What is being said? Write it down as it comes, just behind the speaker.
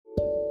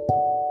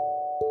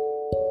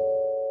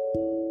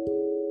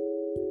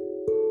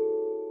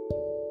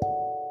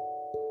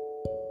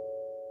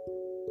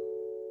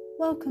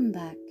Welcome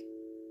back.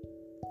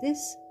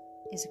 This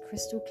is a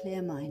crystal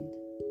clear mind.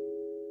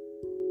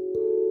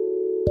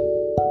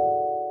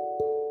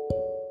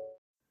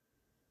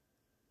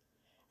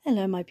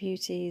 Hello, my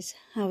beauties.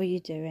 How are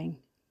you doing?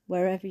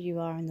 Wherever you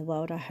are in the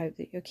world, I hope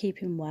that you're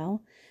keeping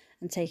well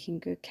and taking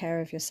good care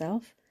of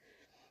yourself.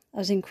 I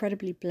was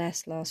incredibly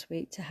blessed last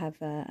week to have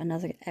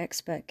another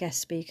expert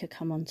guest speaker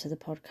come onto the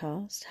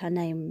podcast. Her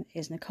name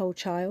is Nicole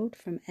Child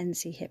from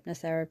NC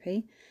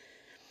Hypnotherapy.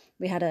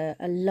 We had a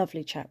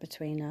lovely chat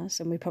between us,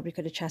 and we probably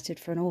could have chatted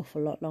for an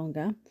awful lot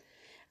longer.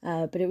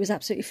 But it was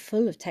absolutely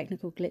full of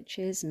technical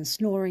glitches and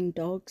snoring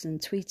dogs and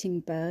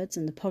tweeting birds,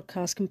 and the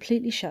podcast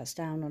completely shuts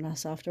down on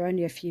us after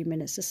only a few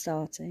minutes of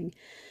starting.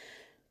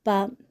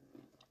 But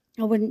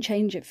I wouldn't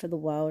change it for the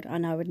world,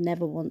 and I would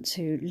never want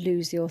to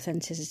lose the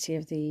authenticity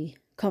of the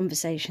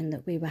conversation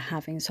that we were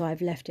having. So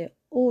I've left it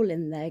all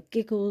in there,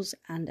 giggles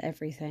and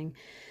everything.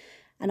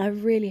 And I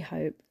really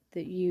hope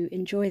that you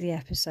enjoy the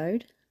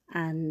episode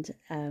and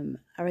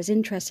are as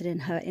interested in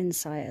her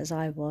insight as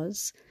I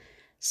was.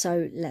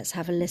 So let's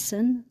have a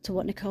listen to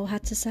what Nicole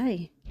had to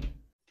say.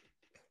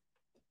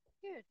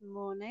 Good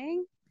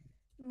morning.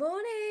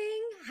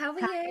 Morning. How are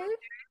you?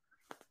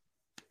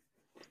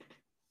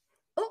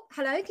 Oh,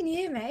 hello. Can you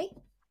hear me?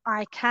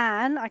 I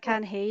can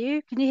hear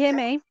you. Can you hear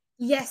me?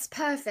 Yes,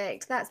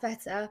 perfect. That's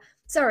better.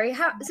 Sorry.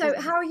 How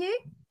are you?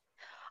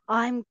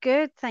 I'm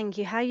good, thank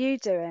you. How are you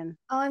doing?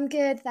 I'm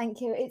good,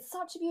 thank you. It's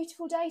such a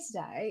beautiful day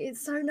today.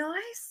 It's so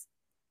nice.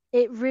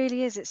 It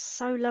really is. It's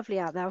so lovely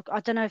out there.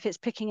 I don't know if it's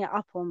picking it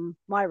up on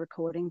my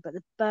recording, but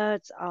the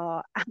birds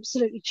are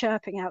absolutely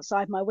chirping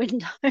outside my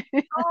window.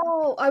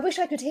 Oh, I wish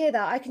I could hear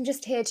that. I can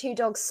just hear two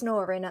dogs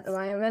snoring at the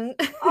moment.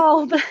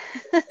 Oh,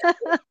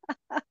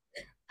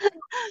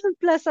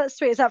 bless, that's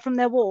sweet. Is that from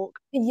their walk?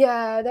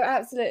 Yeah, they're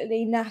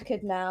absolutely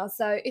knackered now.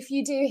 So if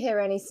you do hear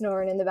any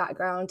snoring in the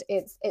background,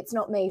 it's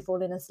not me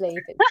falling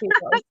asleep. It's two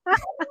dogs.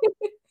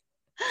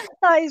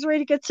 That is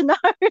really good to know.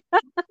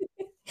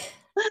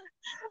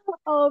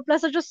 Oh,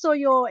 bless. I just saw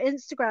your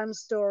Instagram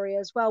story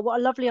as well. What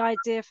a lovely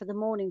idea for the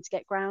morning to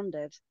get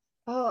grounded.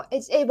 Oh,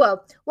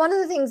 well, one of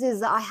the things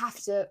is that I have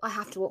to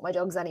walk my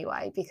dogs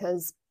anyway,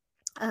 because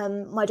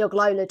my dog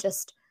Lola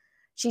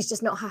she's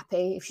just not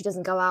happy if she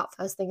doesn't go out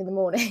first thing in the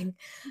morning.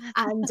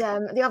 And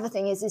the other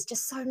thing is it's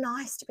just so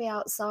nice to be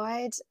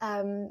outside.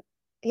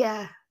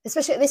 Yeah,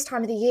 especially at this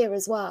time of the year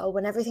as well,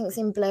 when everything's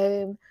in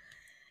bloom.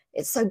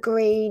 It's so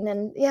green,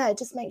 and yeah, it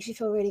just makes you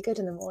feel really good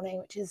in the morning,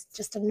 which is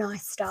just a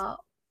nice start.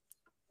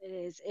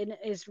 It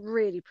is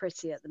really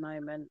pretty at the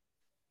moment.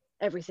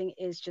 Everything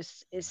is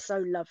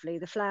so lovely.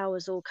 The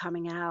flowers all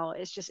coming out.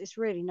 It's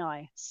really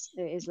nice.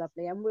 It is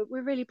lovely, and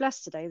we're really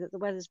blessed today that the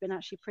weather's been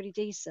actually pretty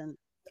decent.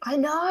 I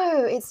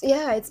know, it's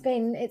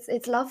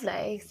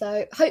lovely.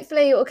 So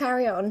hopefully it will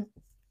carry on.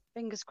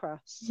 Fingers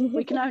crossed.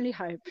 We can only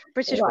hope.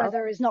 British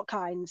weather is not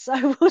kind,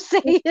 so we'll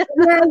see. Yeah,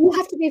 you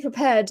have to be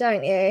prepared,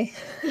 don't you?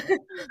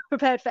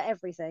 Prepared for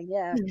everything,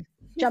 yeah.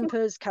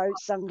 Jumpers,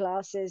 coats,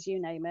 sunglasses, you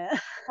name it.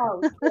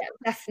 Oh, yeah,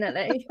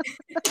 definitely.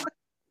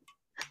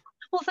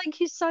 Well, thank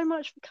you so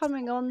much for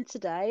coming on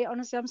today.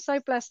 Honestly, I'm so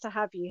blessed to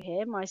have you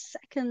here, my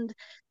second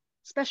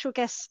special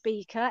guest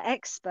speaker,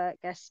 expert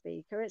guest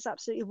speaker. It's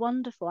absolutely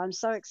wonderful. I'm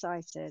so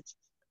excited.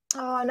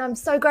 Oh, and I'm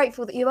so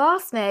grateful that you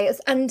asked me.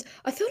 And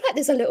I feel like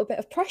there's a little bit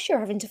of pressure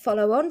having to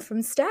follow on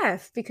from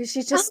Steph, because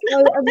she's just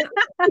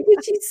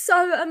she's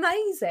so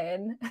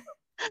amazing.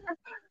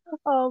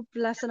 Oh,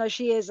 bless her. No,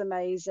 she is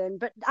amazing,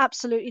 but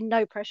absolutely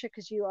no pressure,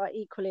 because you are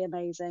equally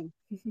amazing.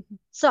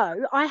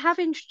 So I have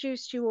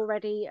introduced you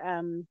already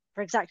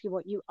for exactly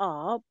what you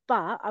are,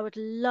 but I would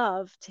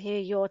love to hear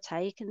your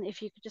take, and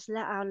if you could just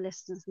let our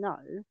listeners know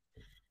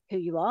who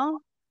you are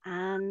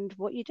and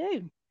what you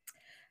do.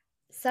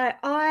 So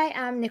I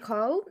am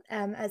Nicole,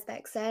 as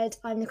Beck said.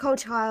 I'm Nicole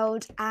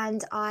Child,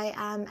 and I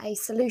am a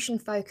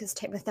solution-focused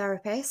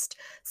hypnotherapist,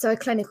 so a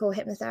clinical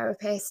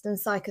hypnotherapist and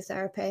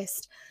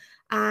psychotherapist.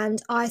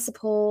 And I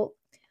support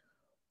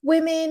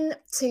women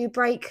to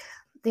break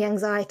the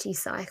anxiety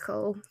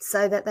cycle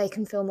so that they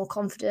can feel more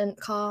confident,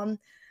 calm,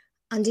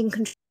 and in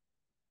control.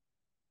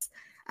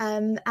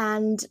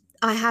 And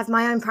I have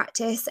my own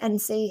practice,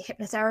 NC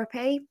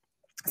Hypnotherapy.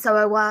 So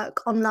I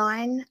work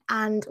online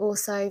and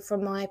also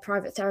from my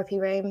private therapy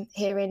room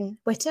here in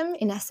Whittam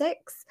in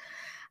Essex.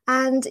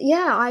 And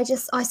yeah,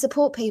 I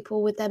support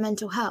people with their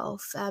mental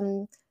health,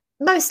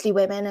 mostly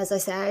women, as I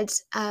said,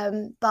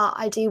 but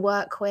I do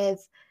work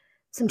with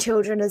some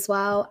children as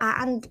well,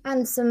 and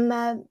some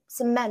men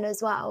as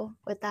well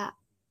with that.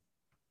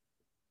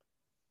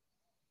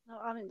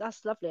 I mean,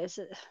 that's lovely. It's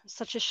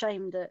such a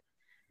shame that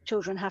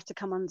children have to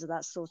come under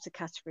that sort of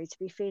category, to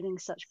be feeling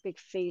such big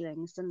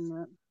feelings,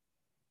 and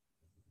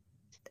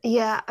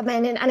yeah, I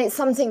mean, and it's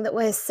something that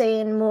we're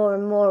seeing more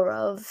and more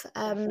of.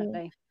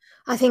 Definitely.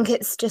 I think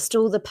it's just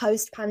all the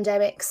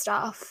post-pandemic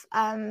stuff.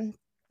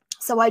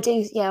 So I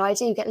do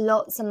get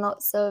lots and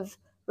lots of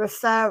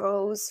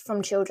referrals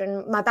from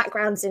children. My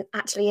background's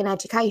actually in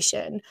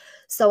education,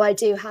 so I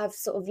do have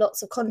sort of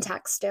lots of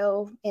contacts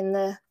still in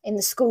the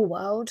school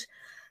world.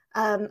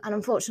 And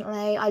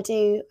unfortunately, I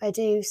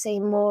do see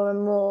more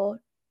and more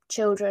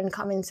children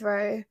coming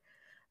through.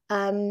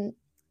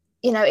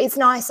 It's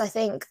nice, I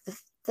think,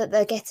 that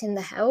they're getting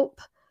the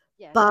help,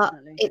 but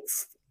definitely.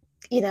 it's,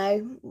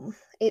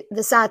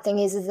 the sad thing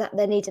is that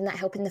they're needing that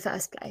help in the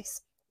first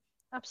place.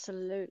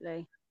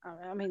 Absolutely.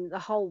 I mean, the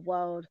whole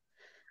world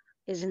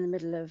is in the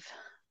middle of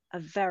a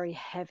very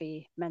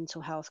heavy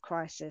mental health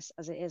crisis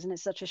as it is, and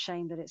it's such a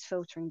shame that it's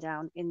filtering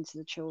down into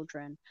the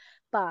children.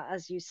 But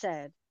as you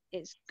said,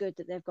 it's good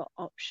that they've got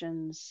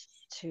options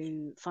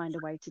to find a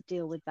way to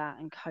deal with that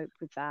and cope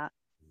with that,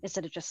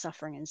 instead of just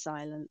suffering in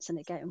silence and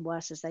it getting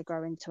worse as they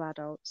grow into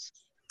adults.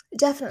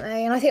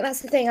 Definitely. And I think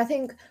that's the thing. I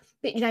think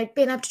that,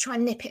 being able to try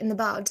and nip it in the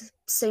bud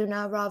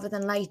sooner rather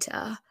than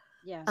later,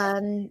 Yeah.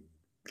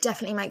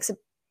 definitely makes a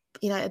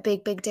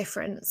big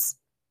difference.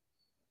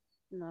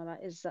 No,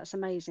 that's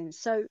amazing.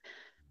 So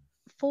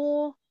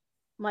for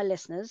my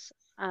listeners,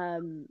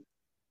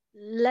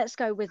 let's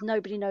go with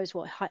nobody knows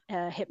what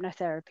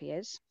hypnotherapy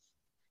is.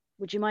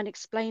 Would you mind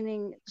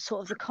explaining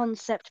sort of the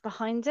concept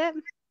behind it?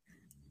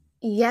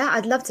 Yeah,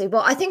 I'd love to.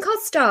 Well, I think I'll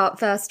start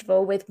first of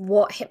all with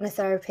what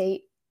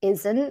hypnotherapy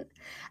isn't,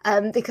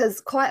 because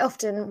quite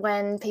often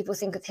when people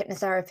think of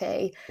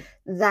hypnotherapy,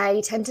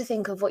 they tend to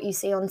think of what you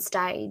see on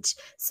stage.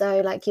 So,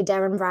 like your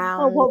Darren Oh,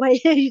 Brown. what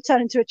way you turn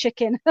into a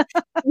chicken?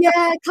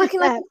 Yeah, clicking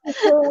like Yeah. a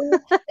people,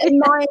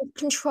 mind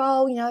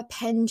control, a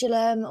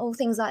pendulum, all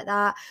things like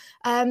that.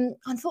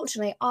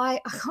 Unfortunately, I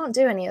can't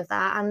do any of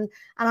that, and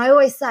I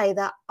always say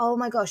that, oh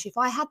my gosh, if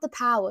I had the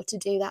power to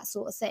do that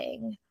sort of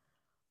thing,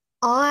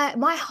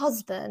 my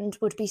husband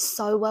would be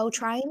so well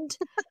trained.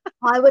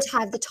 I would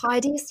have the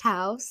tidiest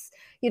house.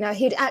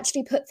 He'd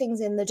actually put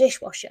things in the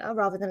dishwasher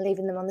rather than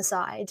leaving them on the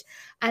side.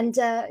 And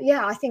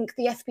yeah, I think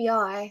the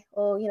FBI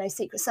or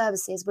Secret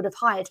Services would have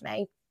hired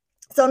me.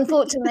 So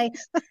unfortunately,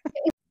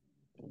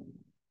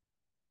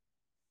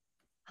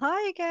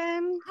 Hi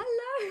again.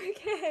 hello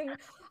again.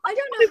 I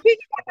don't I know. really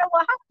don't know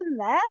what happened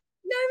there.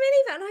 No, me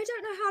neither. And I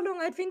don't know how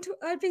long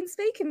I'd been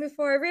speaking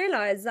before I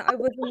realised that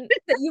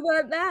you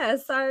weren't there.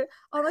 So,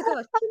 oh my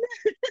gosh.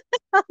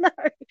 I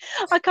know.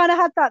 I kind of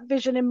had that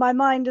vision in my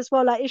mind as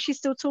well. Like, is she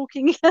still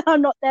talking?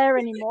 I'm not there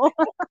anymore.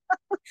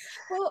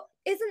 Well,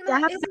 isn't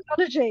that Damn isn't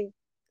technology.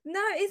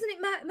 no, isn't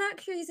it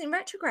Mercury's in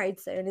retrograde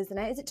soon, isn't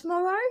it? Is it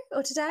tomorrow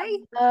or today?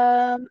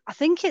 I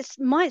think it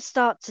might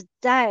start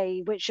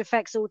today, which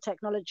affects all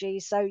technology.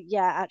 So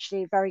yeah,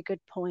 actually, a very good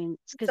point.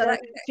 Because So there's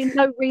that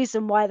no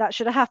reason why that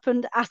should have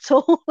happened at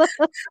all. so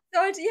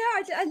I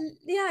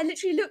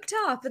literally looked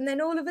up and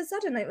then all of a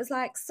sudden it was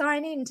like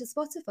sign in to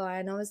Spotify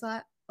and I was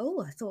like,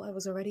 oh, I thought I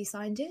was already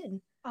signed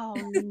in. Oh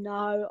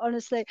no,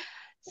 honestly.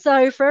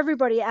 So for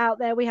everybody out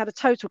there, we had a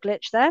total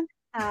glitch there.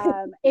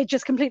 It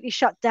just completely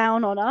shut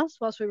down on us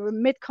whilst we were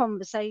mid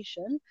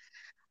conversation.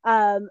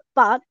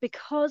 But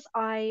because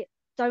I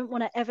don't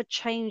want to ever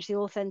change the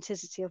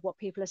authenticity of what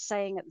people are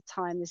saying at the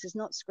time, this is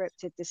not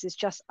scripted. This is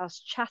just us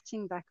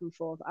chatting back and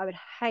forth. I would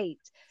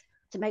hate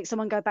to make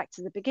someone go back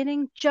to the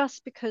beginning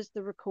just because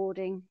the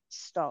recording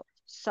stopped.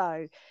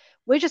 So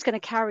we're just going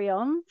to carry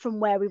on from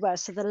where we were.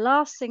 So the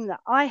last thing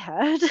that I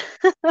heard,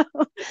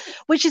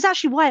 which is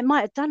actually why it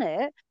might have done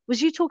it,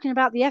 was you talking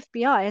about the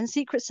FBI and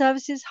Secret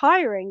Services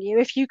hiring you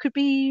if you could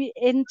be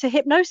into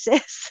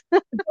hypnosis. Do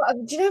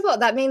you know what?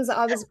 That means that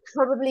I was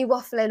probably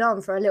waffling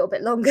on for a little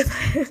bit longer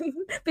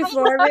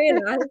before I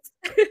realised.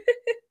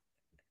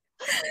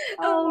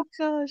 Oh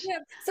gosh. Yeah.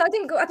 So I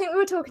think we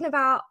were talking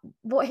about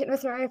what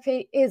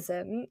hypnotherapy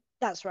isn't.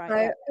 That's right, So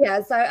yeah.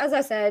 yeah, so as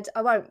I said,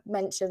 I won't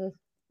mention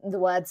the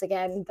words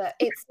again, but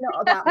it's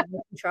not about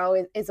mind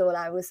control is all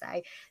I will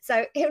say.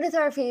 So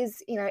hypnotherapy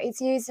is, it's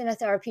used in a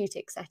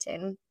therapeutic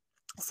setting.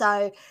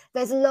 So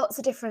there's lots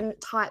of different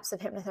types of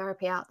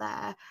hypnotherapy out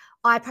there.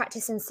 I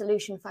practice in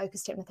solution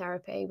focused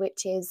hypnotherapy,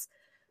 which is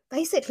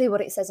basically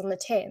what it says on the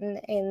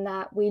tin, in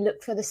that we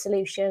look for the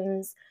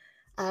solutions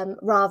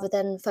rather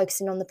than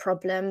focusing on the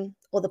problem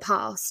or the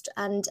past.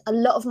 And a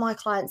lot of my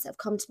clients that have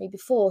come to me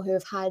before who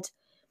have had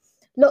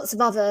lots of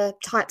other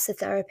types of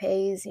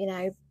therapies,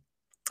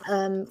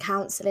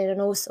 counselling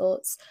and all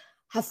sorts,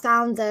 have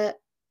found that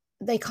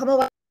they come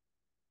away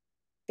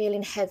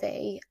feeling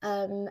heavy.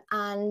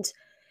 And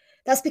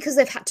that's because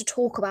they've had to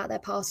talk about their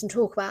past and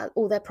talk about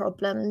all their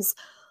problems,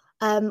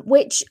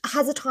 which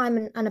has a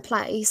time and a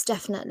place,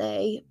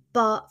 definitely.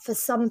 But for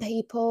some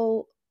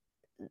people,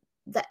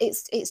 that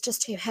it's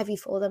just too heavy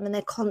for them and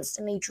they're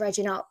constantly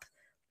dredging up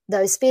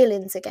those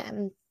feelings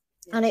again.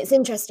 Yeah. And it's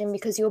interesting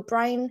because your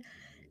brain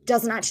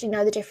doesn't actually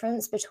know the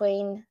difference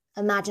between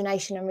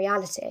imagination and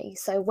reality.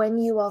 So when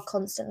you are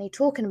constantly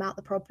talking about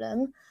the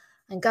problem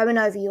and going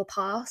over your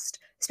past,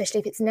 especially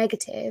if it's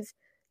negative,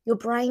 your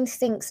brain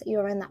thinks that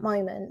you're in that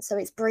moment. So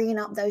it's bringing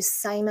up those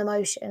same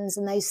emotions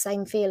and those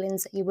same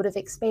feelings that you would have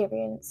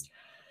experienced.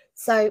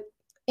 So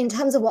in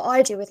terms of what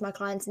I do with my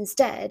clients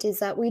instead, is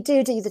that we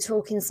do the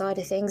talking side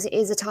of things. It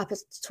is a type of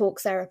talk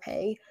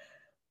therapy,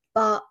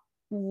 but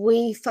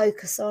we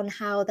focus on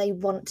how they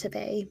want to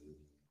be.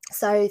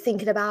 So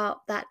thinking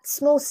about that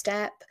small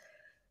step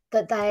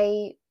that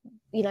they,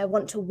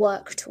 want to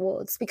work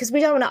towards, because we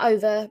don't want to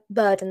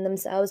overburden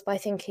themselves by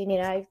thinking,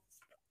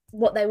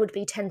 what they would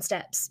be 10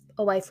 steps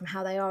away from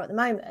how they are at the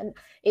moment.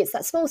 It's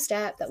that small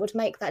step that would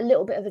make that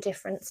little bit of a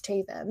difference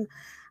to them.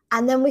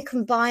 And then we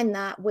combine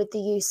that with the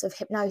use of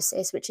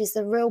hypnosis, which is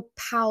the real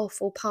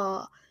powerful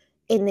part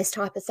in this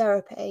type of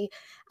therapy.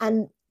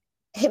 And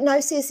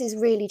hypnosis is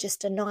really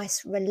just a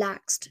nice,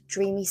 relaxed,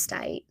 dreamy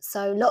state.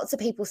 So lots of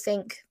people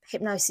think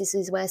hypnosis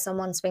is where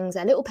someone swings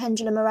their little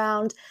pendulum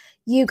around,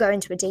 you go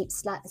into a deep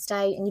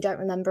state and you don't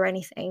remember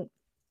anything.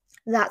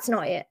 That's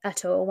not it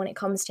at all when it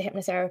comes to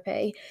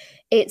hypnotherapy.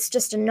 It's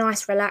just a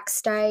nice, relaxed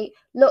state.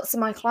 Lots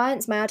of my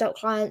clients, my adult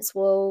clients,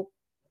 will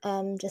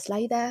just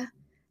lay there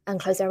and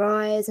close their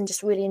eyes and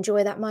just really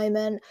enjoy that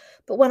moment.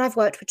 But when I've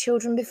worked with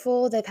children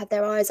before, they've had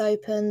their eyes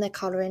open, they're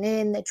colouring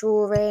in, they're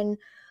drawing.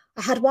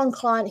 I had one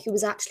client who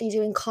was actually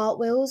doing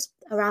cartwheels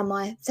around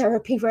my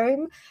therapy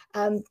room,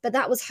 but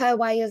that was her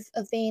way of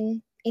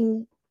being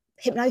in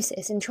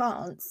hypnosis, in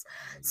trance.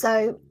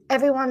 So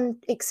everyone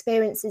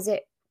experiences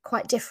it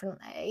quite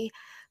differently,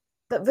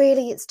 but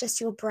really it's just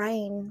your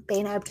brain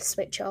being able to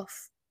switch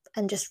off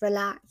and just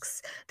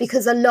relax,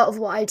 because a lot of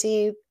what I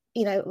do,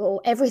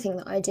 or everything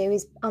that I do,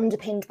 is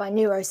underpinned by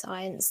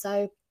neuroscience.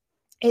 So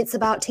it's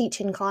about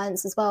teaching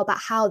clients as well about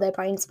how their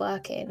brain's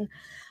working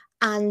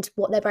and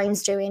what their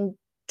brain's doing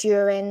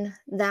during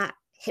that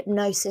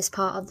hypnosis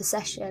part of the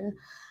session.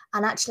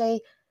 And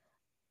actually,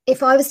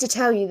 if I was to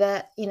tell you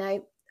that,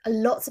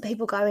 lots of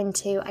people go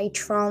into a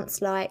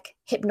trance-like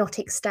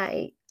hypnotic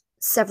state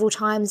several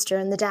times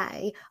during the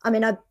day. I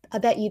mean, I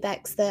bet you,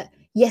 Bex, that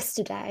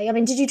yesterday,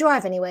 did you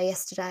drive anywhere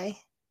yesterday?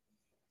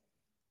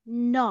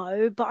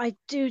 No, but I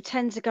do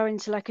tend to go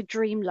into like a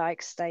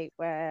dreamlike state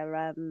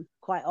where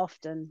quite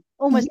often,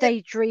 almost Yeah,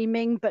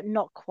 daydreaming, but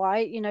not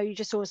quite. You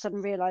just all of a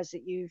sudden realize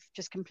that you've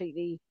just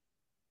completely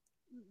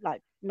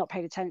like not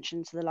paid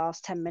attention to the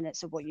last 10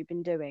 minutes of what you've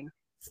been doing.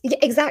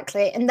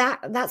 exactly. And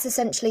that's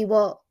essentially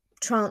what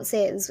trance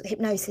is,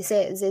 hypnosis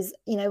is,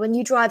 when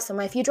you drive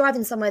somewhere, if you're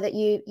driving somewhere that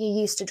you're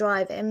used to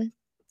driving,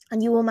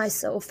 and you almost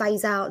sort of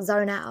phase out,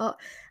 zone out,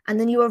 and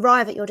then you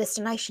arrive at your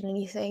destination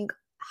and you think,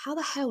 how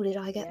the hell did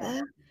I get Yeah.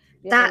 there?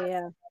 Yeah, That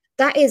yeah.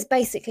 that is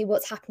basically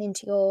what's happening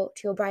to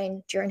your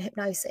brain during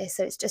hypnosis.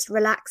 So it's just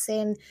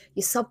relaxing.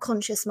 Your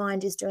subconscious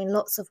mind is doing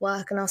lots of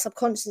work, and our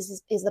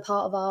subconscious is the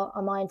part of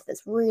our mind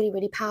that's really,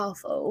 really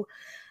powerful.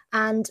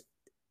 And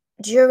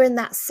during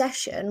that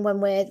session,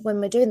 when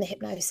we're doing the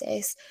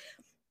hypnosis,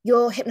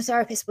 your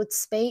hypnotherapist would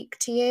speak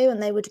to you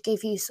and they would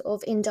give you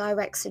sort of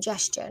indirect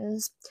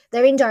suggestions.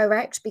 They're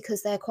indirect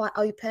because they're quite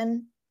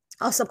open.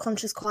 Our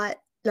subconscious quite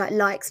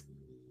likes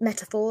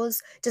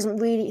metaphors, doesn't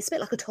really, it's a bit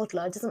like a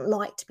toddler, doesn't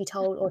like to be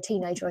told, or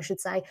teenager I should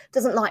say,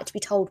 doesn't like to be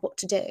told what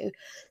to do.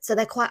 So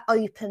they're quite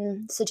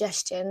open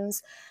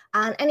suggestions,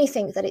 and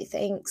anything that it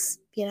thinks,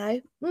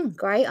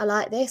 great, I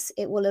like this,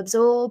 it will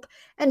absorb.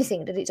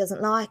 Anything that it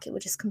doesn't like, it will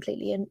just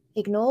completely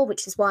ignore,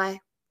 which is why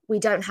we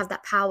don't have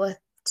that power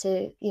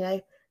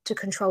to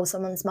control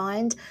someone's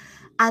mind.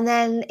 And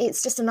then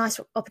it's just a nice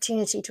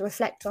opportunity to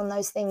reflect on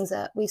those things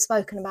that we've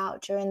spoken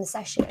about during the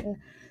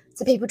session.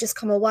 So people just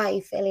come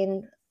away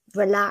feeling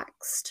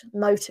relaxed,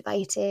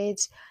 motivated,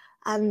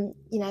 and,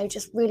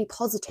 just really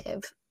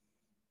positive.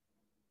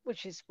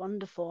 Which is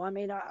wonderful.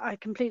 I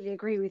completely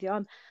agree with you.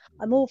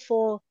 I'm all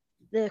for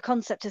the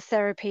concept of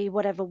therapy,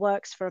 whatever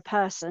works for a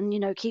person,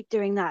 keep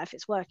doing that if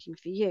it's working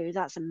for you.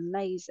 That's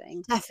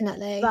amazing.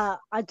 Definitely. But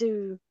I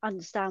do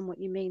understand what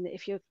you mean, that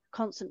if you're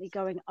constantly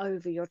going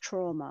over your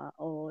trauma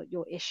or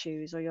your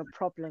issues or your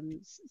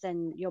problems,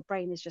 then your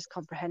brain is just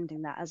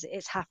comprehending that as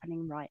it's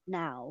happening right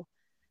now,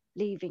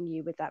 leaving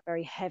you with that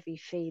very heavy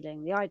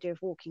feeling. The idea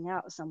of walking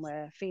out of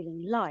somewhere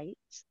feeling light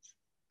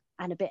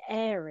and a bit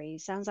airy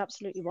sounds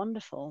absolutely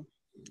wonderful.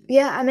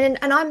 Yeah,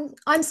 and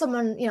I'm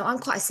someone, I'm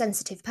quite a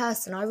sensitive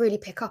person. I really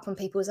pick up on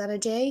people's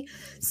energy.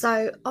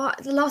 So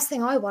the last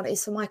thing I want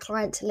is for my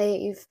client to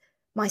leave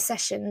my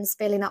sessions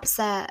feeling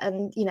upset,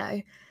 and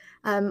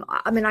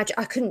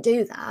I couldn't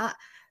do that.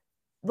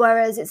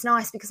 Whereas it's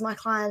nice because my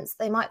clients,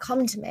 they might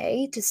come to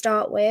me to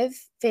start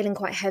with feeling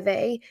quite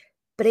heavy,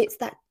 but it's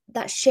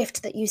that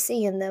shift that you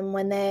see in them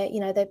when they're,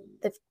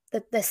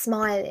 they're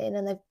smiling,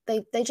 and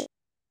they just,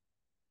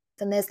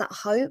 and there's that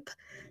hope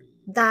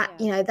that,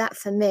 Yeah. that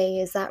for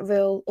me is that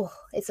real, oh,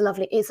 it's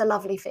a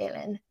lovely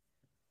feeling.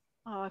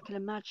 Oh, I can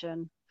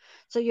imagine.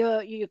 So you're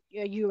an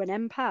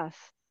empath?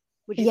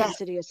 Would you Yes,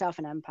 consider yourself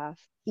an empath?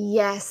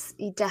 yes,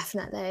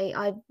 definitely.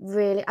 And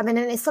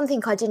it's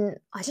something I didn't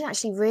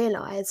actually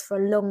realize for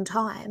a long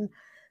time,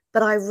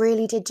 but I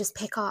really did just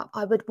pick up.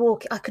 I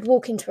could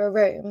walk into a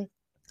room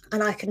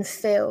and I can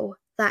feel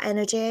that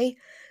energy,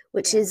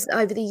 which Yeah. is,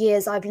 over the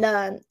years I've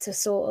learned to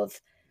sort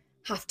of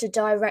have to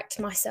direct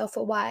myself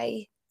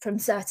away from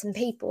certain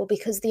people,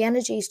 because the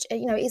energy is,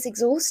 is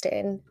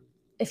exhausting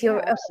Yeah, if you're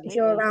absolutely.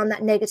 around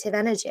that negative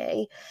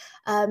energy.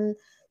 Um,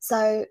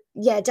 so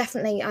yeah,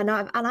 definitely, and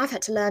I've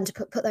had to learn to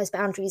put those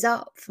boundaries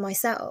up for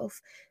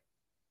myself.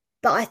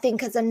 But I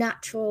think I've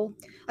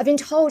been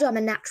told I'm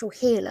a natural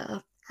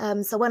healer.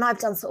 So when I've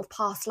done sort of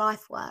past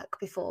life work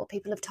before,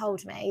 people have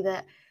told me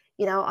that,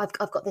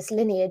 I've got this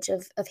lineage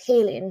of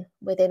healing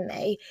within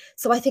me.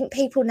 So I think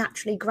people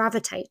naturally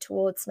gravitate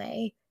towards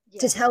me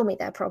to Yeah. tell me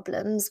their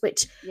problems,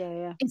 which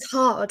Yeah. is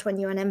hard when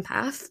you're an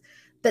empath.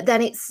 But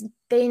then it's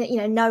being,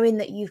 knowing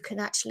that you can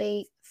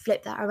actually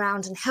flip that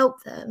around and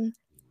help them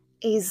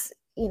is,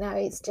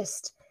 it's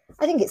just,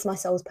 I think it's my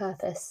soul's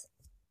purpose.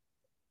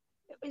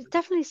 It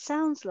definitely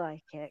sounds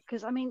like it,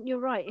 because I mean, you're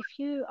right. If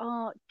you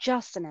are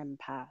just an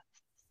empath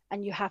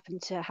and you happen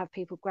to have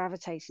people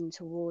gravitating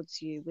towards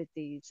you with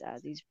these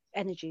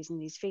energies and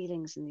these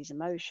feelings and these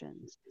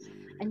emotions,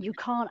 and you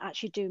can't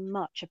actually do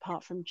much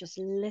apart from just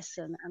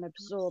listen and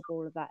absorb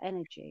all of that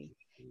energy,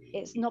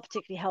 it's not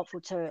particularly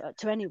helpful to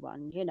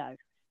anyone,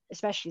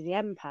 especially the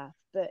empath.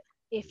 But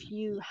if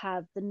you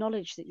have the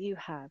knowledge that you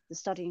have, the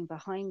studying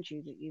behind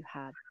you that you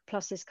had,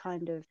 plus this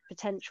kind of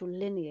potential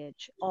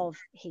lineage of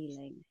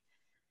healing,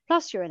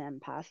 plus you're an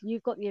empath,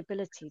 you've got the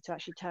ability to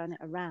actually turn it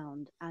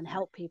around and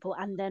help people,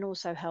 and then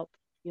also help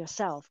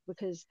yourself.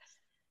 Because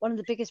one of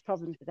the biggest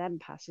problems with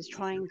empaths is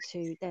trying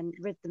to then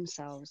rid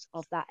themselves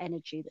of that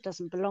energy that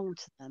doesn't belong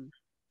to them.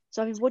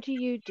 So I mean, what do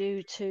you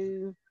do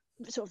to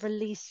sort of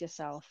release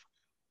yourself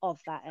of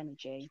that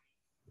energy?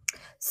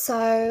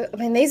 So, I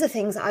mean, these are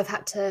things that I've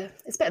had to,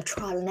 it's a bit of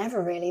trial and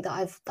error really that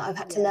I've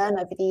had to Yeah. learn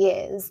over the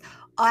years.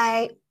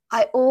 I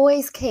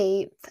always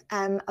keep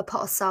a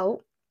pot of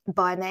salt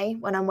by me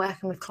when I'm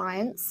working with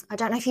clients. I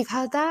don't know if you've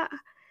heard that.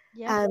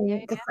 Yeah.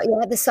 Yeah.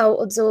 The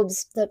salt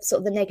absorbs the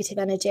sort of the negative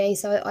energy.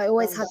 So I It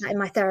always have does. that in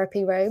my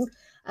therapy room.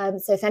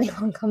 So if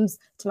anyone comes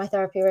to my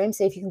therapy room,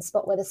 see if you can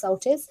spot where the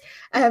salt is.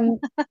 Um,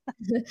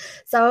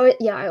 so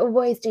yeah, I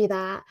always do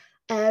that.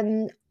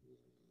 Um,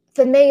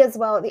 for me as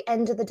well, at the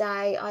end of the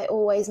day, I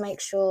always make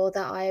sure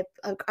that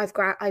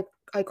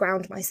I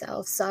ground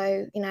myself.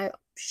 So,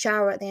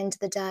 shower at the end of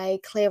the day,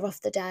 clear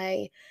off the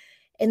day.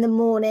 In the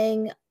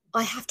morning,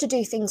 I have to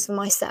do things for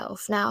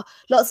myself. Now,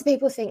 lots of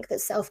people think that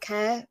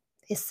self-care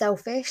is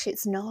selfish.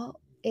 It's not.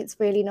 It's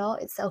really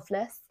not. It's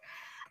selfless.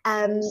 It's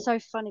Um, so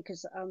funny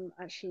because I'm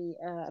actually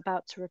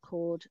about to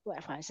record,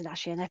 whatever, it's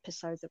actually an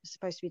episode that was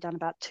supposed to be done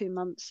about 2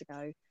 months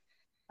ago.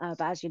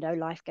 But as you know,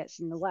 life gets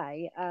in the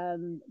way,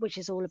 which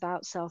is all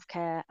about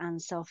self-care and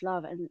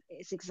self-love. And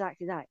it's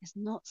exactly that. It's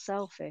not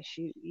selfish.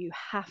 You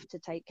have to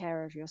take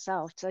care of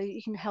yourself so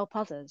you can help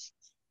others.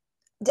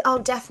 oh,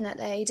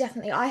 definitely,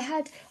 definitely. I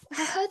heard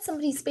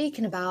somebody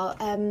speaking about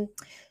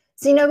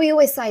so we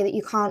always say that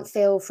you can't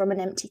fill from an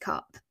empty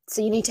cup.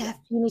 So Yeah.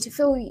 you need to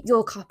fill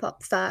your cup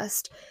up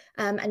first,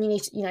 and you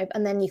need to,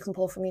 and then you can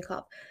pour from your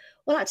cup.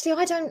 Well, actually,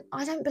 I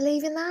don't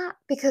believe in that,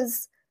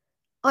 because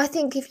I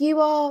think if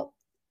you are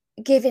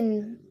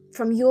giving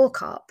from your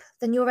cup,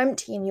 then you're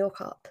emptying your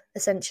cup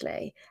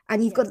essentially,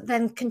 and you've got Yeah. to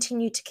then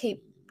continue to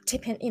keep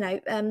tipping,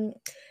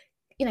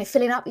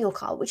 filling up your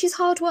cup, which is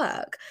hard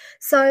work.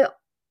 So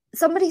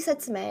somebody said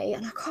to me,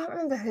 and I can't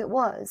remember who it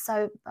was,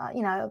 so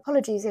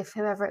apologies if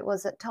whoever it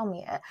was that told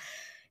me it,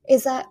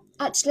 is that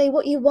actually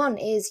what you want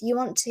is you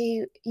want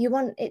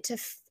it to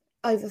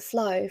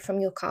overflow from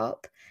your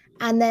cup,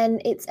 and then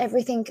it's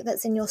everything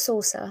that's in your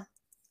saucer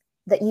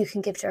that you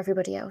can give to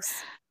everybody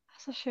else.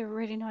 That's actually a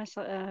really nice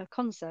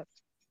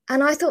concept.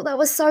 And I thought that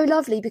was so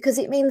lovely, because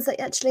it means that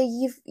actually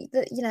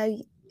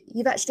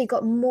you've actually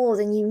got more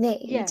than you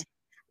need, Yeah.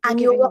 You're and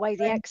giving you're away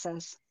the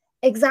excess.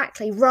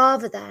 exactly,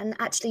 rather than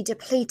actually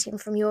depleting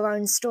from your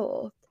own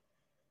store.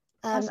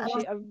 That's And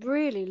actually a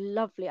really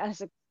lovely, and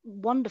it's a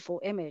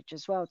wonderful image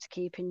as well to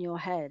keep in your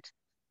head.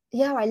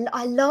 yeah,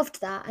 I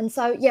loved that. And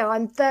so, yeah,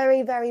 I'm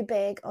very, very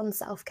big on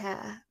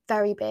self-care,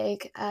 very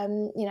big.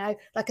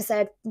 Like I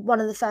said,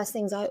 one of the first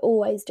things I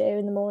always do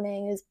in the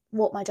morning is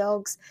walk my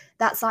dogs.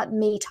 That's like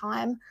me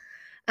time.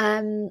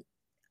 Um,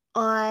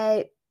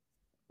 I,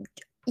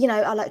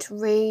 I like to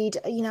read,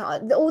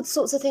 all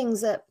sorts of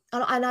things that,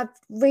 and I've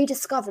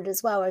rediscovered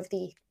as well over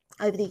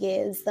the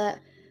years that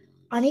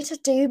I need to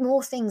do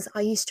more things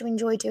I used to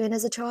enjoy doing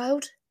as a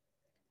child,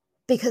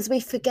 because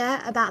we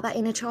forget about that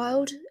inner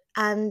child.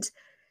 And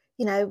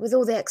with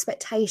all the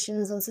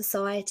expectations on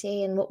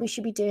society and what we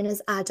should be doing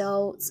as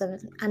adults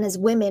and as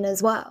women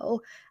as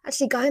well,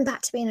 actually going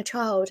back to being a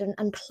child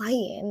and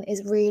playing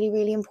is really,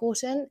 really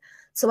important.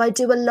 So I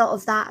do a lot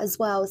of that as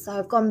well. So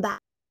I've gone back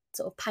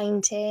sort of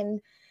painting,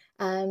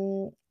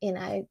 um, you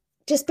know,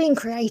 just being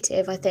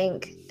creative, I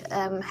think,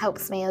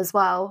 helps me as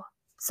well,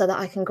 so that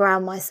I can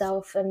ground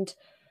myself and,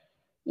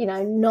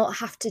 not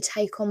have to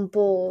take on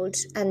board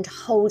and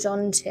hold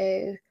on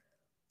to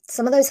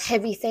some of those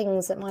heavy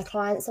things that my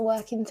clients are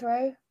working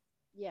through.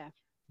 Yeah.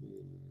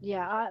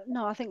 Yeah.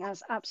 No, I think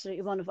that's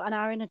absolutely wonderful. And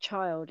our inner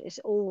child is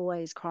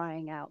always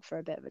crying out for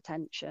a bit of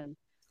attention. And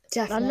I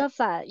Definitely. love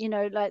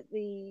that, like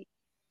the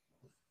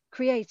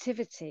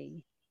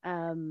creativity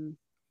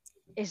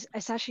is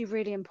it's actually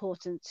really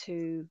important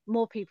to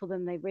more people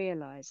than they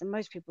realize. And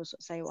most people sort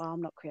of say, well,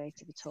 I'm not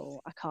creative at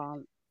all. I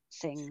can't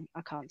sing,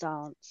 I can't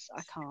dance,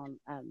 I can't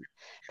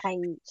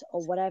paint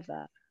or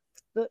whatever.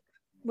 But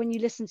when you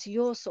listen to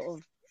your sort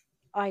of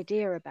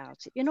idea about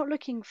it, you're not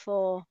looking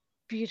for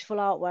beautiful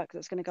artwork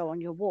that's going to go on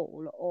your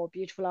wall or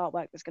beautiful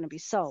artwork that's going to be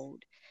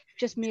sold.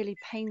 Just merely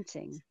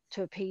painting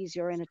to appease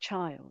your inner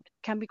child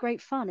can be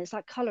great fun. It's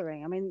like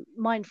coloring. I mean,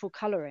 mindful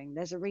coloring,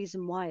 there's a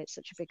reason why it's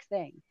such a big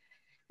thing.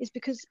 Is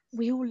because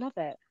we all love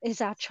it.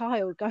 It's our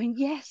child going,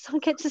 yes, I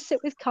get to sit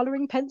with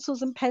coloring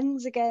pencils and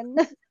pens again.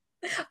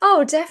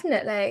 Oh,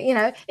 definitely.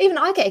 Even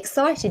I get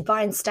excited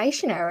buying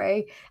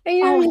stationery.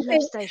 And Oh, I you love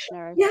think,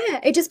 stationery. yeah,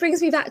 it just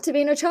brings me back to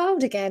being a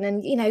child again,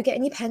 and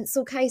getting your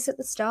pencil case at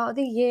the start of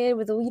the year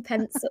with all your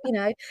pencil.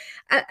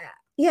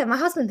 Yeah, my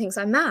husband thinks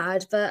I'm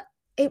mad, but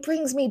it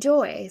brings me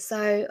joy,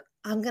 so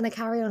I'm going to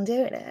carry on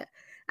doing it.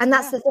 And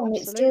that's Yeah, the thing;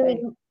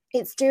 absolutely.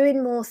 it's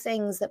doing more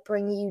things that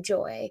bring you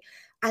joy,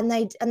 and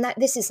that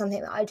this is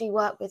something that I do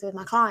work with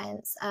my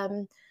clients.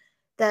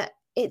 That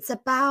it's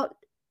about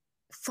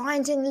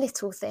finding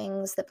little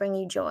things that bring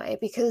you joy,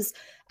 because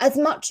as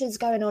much as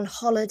going on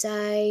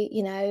holiday,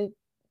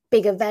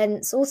 big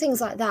events, all things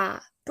like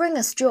that bring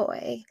us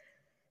joy,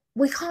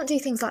 we can't do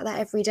things like that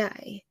every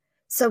day.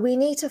 So we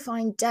need to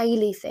find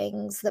daily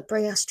things that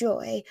bring us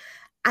joy.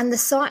 And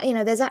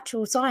there's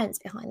actual science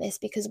behind this,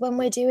 because when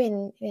we're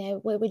doing,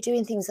 we're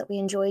doing things that we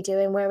enjoy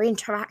doing, we're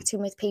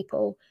interacting with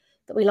people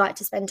that we like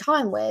to spend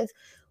time with,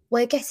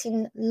 we're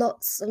getting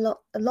lots and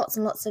lots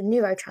of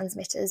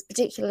neurotransmitters,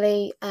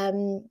 particularly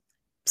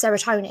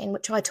serotonin,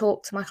 which I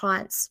talk to my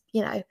clients.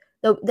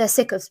 They're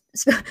sick of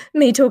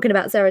me talking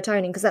about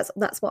serotonin, because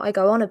that's what I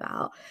go on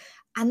about,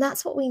 and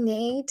that's what we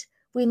need.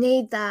 We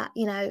need that,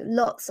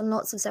 lots and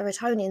lots of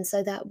serotonin,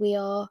 so that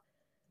we're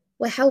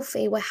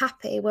healthy, we're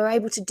happy, we're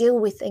able to deal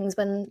with things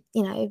when,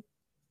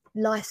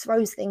 life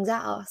throws things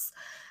at us.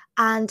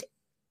 And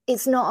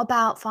it's not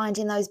about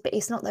finding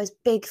it's not those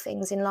big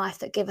things in life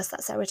that give us that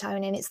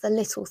serotonin. It's the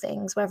little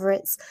things, whether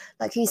it's,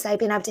 like you say,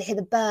 being able to hear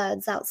the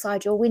birds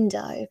outside your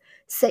window,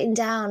 sitting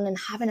down and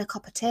having a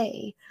cup of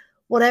tea,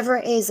 whatever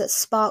it is that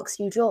sparks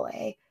you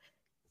joy,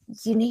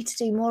 you need to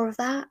do more of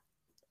that.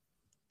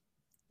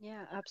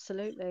 Yeah,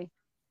 absolutely.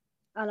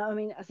 And I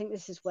mean, I think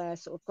this is where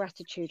sort of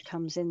gratitude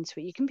comes into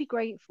it. You can be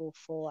grateful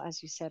for,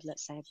 as you said,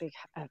 let's say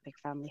a big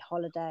family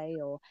holiday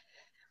or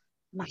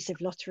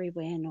massive lottery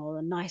win or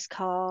a nice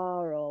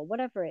car or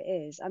whatever it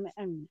is. I mean,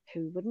 and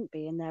who wouldn't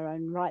be in their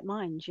own right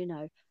mind?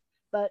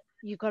 But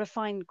you've got to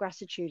find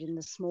gratitude in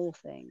the small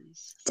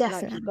things. Like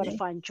you've got to Definitely.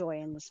 find joy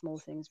in the small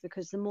things,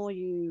 because the more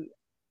you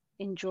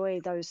enjoy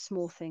those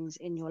small things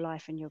in your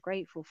life and you're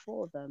grateful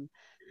for them,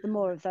 the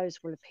more of those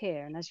will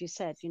appear. And as you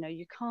said,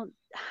 you can't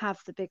have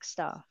the big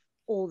stuff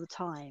all the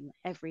time,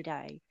 every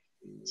day.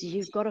 So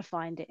you've got to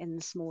find it in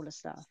the smaller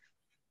stuff.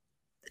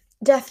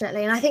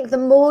 Definitely. And I think the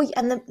more,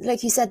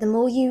 like you said, the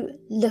more you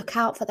look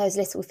out for those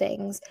little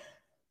things,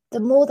 the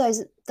more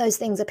those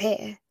things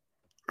appear.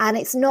 And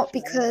it's not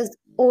Definitely. because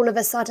all of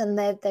a sudden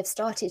they've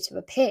started to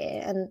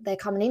appear and they're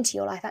coming into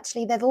your life.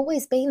 Actually, they've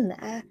always been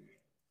there.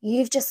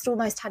 You've just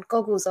almost had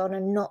goggles on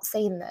and not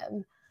seen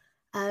them.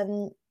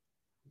 Um,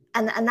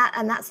 and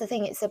that's the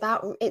thing. It's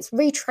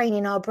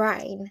retraining our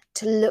brain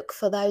to look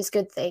for those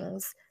good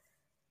things.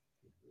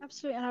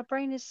 Absolutely. And our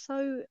brain is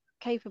so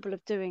capable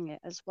of doing it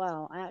as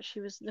well. I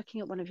actually was looking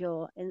at one of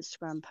your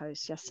Instagram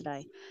posts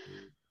yesterday.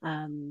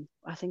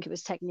 I think it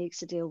was techniques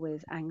to deal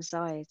with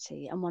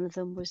anxiety. And one of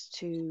them was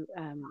to,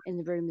 in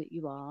the room that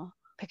you are,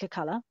 pick a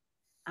color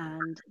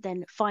and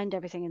then find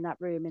everything in that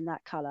room in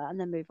that color and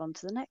then move on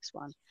to the next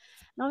one.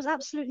 And I was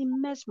absolutely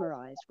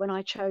mesmerized when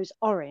I chose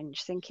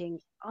orange, thinking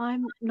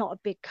I'm not a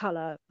big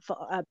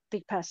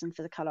person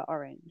for the color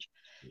orange.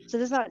 So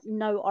there's like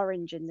no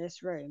orange in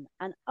this room.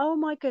 And oh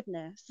my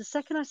goodness, the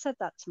second I said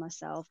that to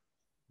myself,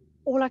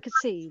 all I could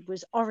see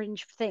was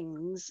orange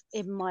things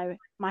in my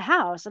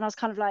house. And I was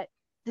kind of like,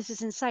 this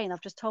is insane. I've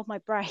just told my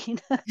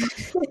brain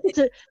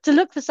to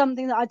look for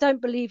something that I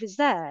don't believe is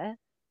there.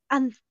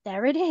 And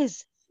there it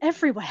is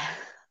everywhere.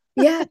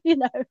 Yeah, you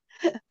know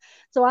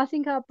so I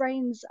think our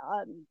brains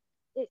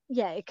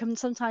it can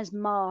sometimes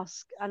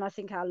mask, and I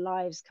think our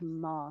lives can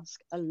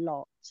mask a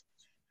lot.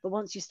 But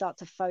once you start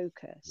to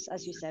focus,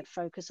 as you said,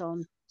 focus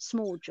on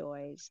small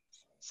joys,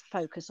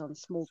 focus on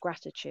small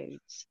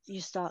gratitudes,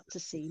 you start to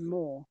see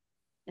more.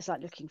 It's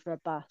like looking for a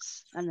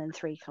bus and then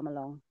three come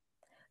along.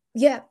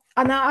 yeah.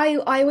 And I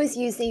always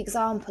use the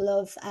example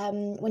of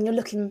when you're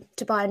looking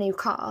to buy a new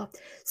car.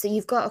 So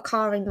you've got a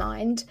car in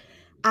mind,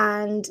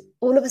 and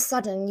all of a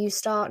sudden you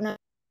start knowing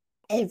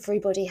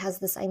everybody has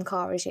the same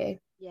car as you.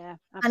 Yeah,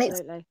 And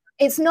absolutely.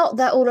 it's not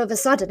that all of a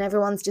sudden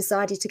everyone's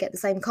decided to get the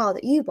same car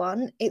that you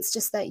want. It's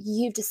just that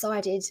you've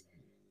decided,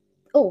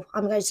 oh,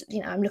 I'm going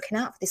to, I'm looking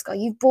out for this guy.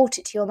 You've brought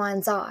it to your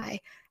mind's eye.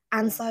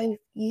 And Yeah, so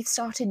you've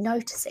started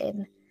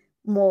noticing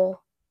more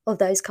of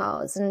those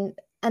cars. And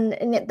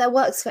that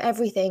works for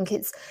everything.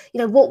 It's,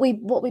 what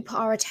we put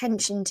our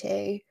attention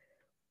to,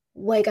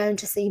 we're going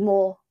to see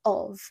more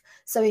of.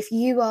 So if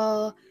you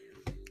are,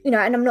 and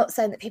I'm not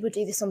saying that people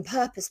do this on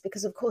purpose,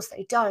 because of course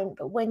they don't,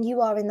 but when you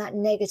are in that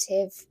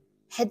negative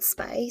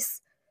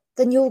headspace,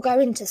 then you're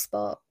going to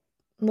spot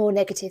more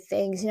negative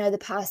things. The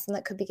person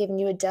that could be giving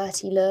you a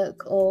dirty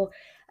look, or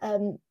I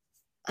don't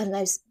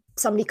know,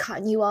 somebody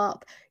cutting you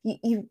up.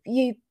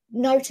 You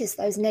notice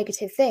those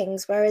negative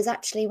things. Whereas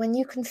actually, when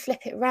you can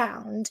flip it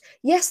round,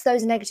 yes,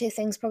 those negative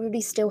things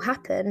probably still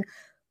happen,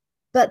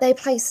 but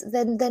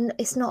then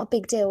it's not a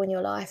big deal in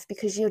your life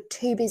because you're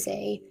too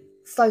busy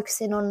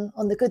focusing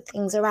on the good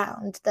things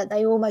around that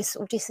they almost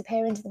sort of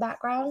disappear into the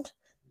background.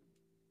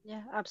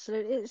 Yeah,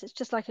 absolutely. It's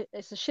just like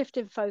it's a shift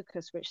in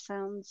focus, which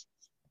sounds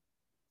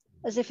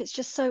as if it's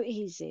just so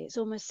easy. It's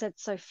almost said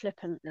so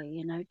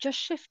flippantly, just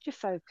shift your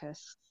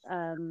focus.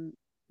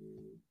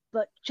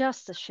 But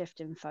just a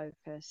shift in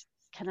focus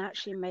can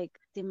actually make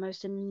the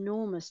most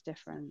enormous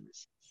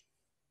difference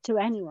to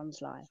anyone's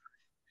life.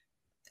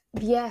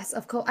 Yes,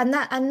 of course. And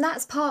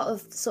that's part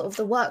of sort of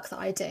the work that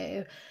I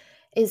do,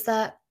 is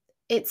that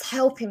it's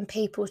helping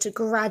people to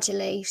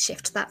gradually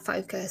shift that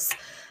focus.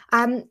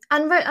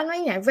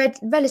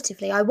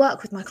 Relatively, I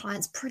work with my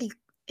clients pretty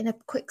in a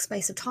quick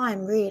space of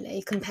time,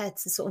 really, compared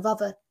to sort of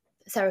other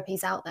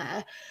therapies out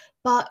there.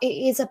 But it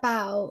is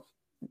about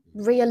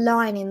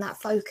realigning that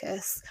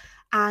focus,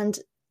 and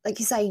like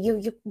you say,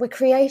 we're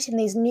creating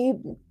these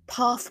new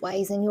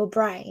pathways in your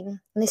brain,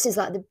 and this is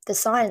like the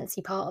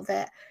sciencey part of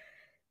it,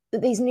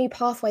 that these new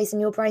pathways in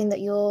your brain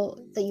that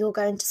you're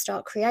going to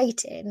start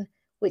creating,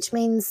 which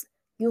means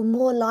you're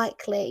more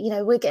likely,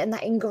 we're getting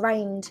that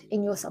ingrained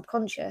in your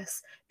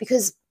subconscious,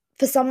 because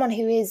for someone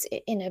who is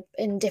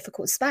in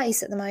difficult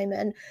space at the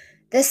moment,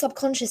 their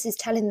subconscious is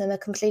telling them a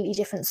completely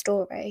different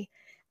story.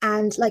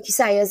 And like you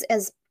say,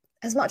 as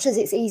much as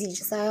it's easy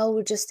to say, oh,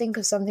 we'll just think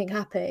of something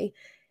happy,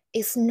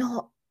 it's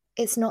not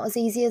it's not as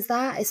easy as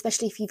that,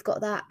 especially if you've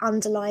got that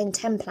underlying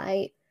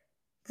template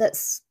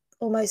that's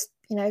almost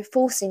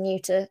forcing you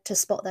to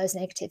spot those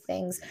negative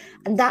things.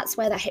 And that's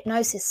where that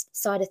hypnosis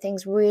side of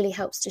things really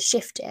helps to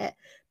shift it,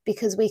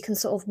 because we can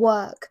sort of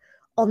work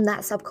on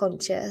that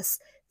subconscious,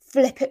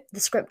 flip the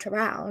script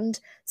around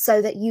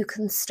so that you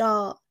can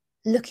start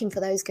looking for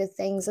those good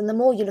things. And the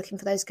more you're looking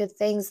for those good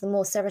things, the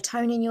more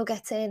serotonin you're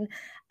getting.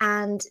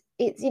 And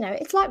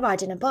it's like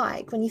riding a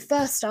bike. When you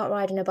first start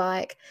riding a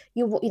bike,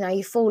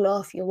 you fall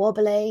off, you're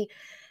wobbly,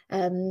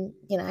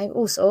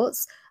 all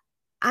sorts.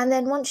 And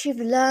then once you've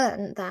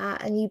learned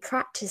that and you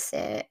practice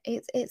it,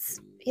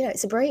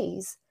 it's a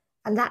breeze.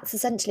 And that's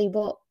essentially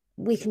what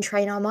we can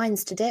train our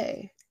minds to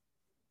do.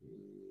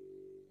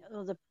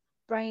 Well, the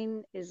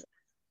brain is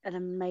an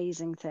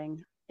amazing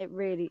thing. It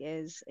really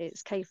is.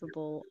 It's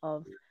capable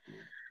of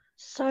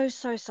so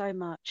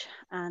much.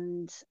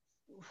 And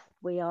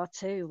we are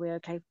too. We are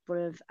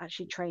capable of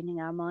actually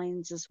training our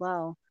minds as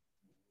well.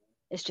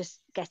 It's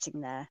just getting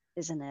there,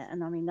 isn't it?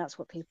 And I mean, that's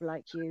what people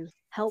like you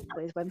help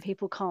with when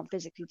people can't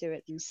physically do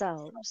it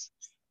themselves.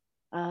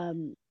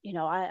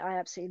 I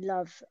absolutely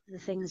love the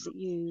things that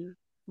you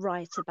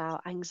write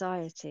about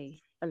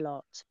anxiety a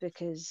lot,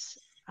 because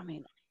I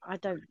mean, I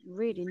don't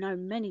really know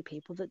many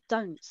people that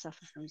don't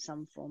suffer from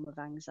some form of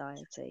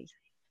anxiety.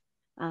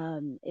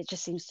 It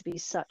just seems to be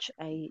such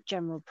a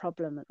general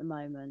problem at the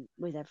moment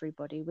with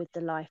everybody, with the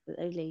life that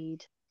they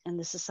lead and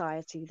the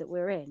society that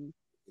we're in.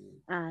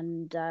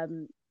 And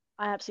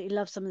I absolutely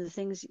love some of the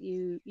things that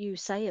you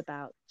say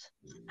about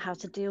how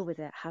to deal with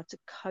it, how to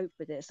cope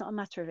with it. It's not a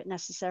matter of it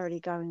necessarily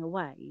going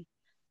away,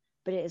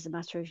 but it is a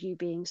matter of you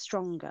being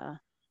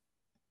stronger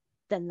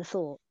than the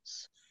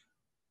thoughts.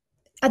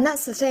 And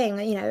that's the thing,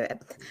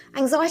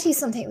 anxiety is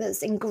something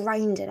that's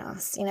ingrained in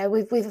us.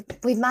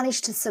 We've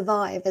managed to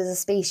survive as a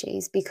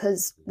species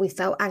because we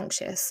felt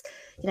anxious.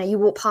 You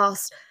walk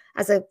past,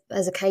 as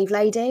a cave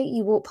lady,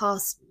 you walk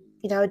past,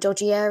 a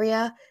dodgy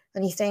area,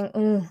 and you think,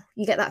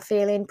 you get that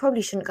feeling,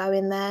 probably shouldn't go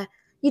in there.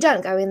 You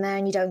don't go in there,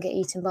 and you don't get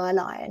eaten by a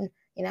lion.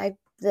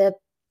 The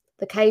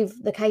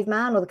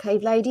caveman or the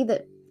cave lady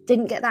that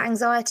didn't get that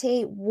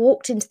anxiety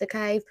walked into the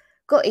cave,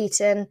 got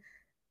eaten.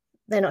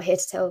 They're not here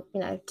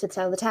to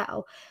tell the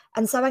tale.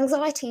 And so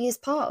anxiety is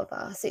part of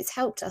us. It's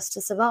helped us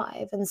to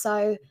survive. And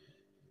so,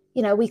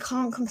 we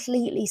can't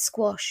completely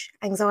squash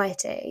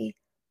anxiety,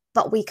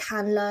 but we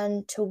can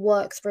learn to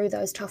work through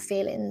those tough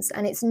feelings.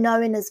 And it's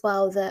knowing as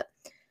well that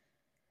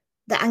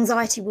the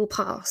anxiety will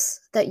pass,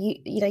 that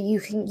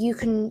you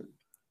can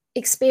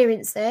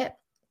experience it,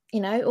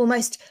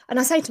 almost. And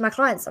I say to my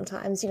clients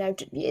sometimes,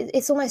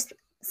 it's almost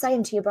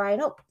saying to your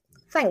brain, oh,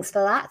 thanks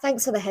for that,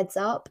 thanks for the heads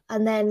up,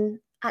 and then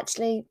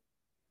actually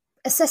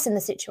assessing the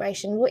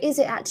situation. Well, is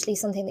it actually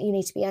something that you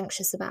need to be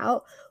anxious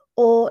about,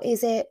 or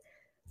is it,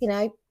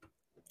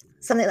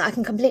 something that I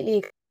can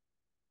completely,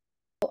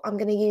 I'm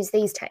going to use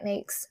these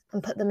techniques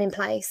and put them in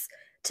place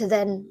to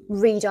then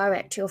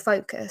redirect your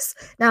focus.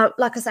 Now,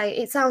 like I say,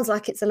 it sounds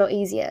like it's a lot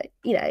easier.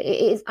 It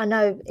is. I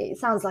know it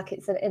sounds like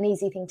it's an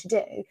easy thing to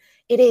do.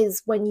 It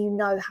is when you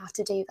know how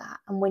to do that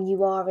and when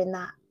you are in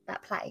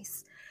that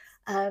place.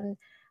 And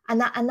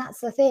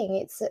that's the thing.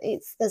 It's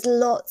there's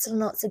lots and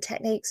lots of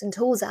techniques and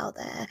tools out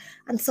there,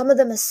 and some of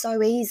them are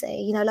so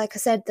easy. Like I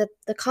said,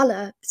 the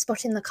color,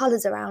 spotting the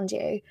colors around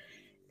you,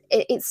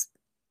 it's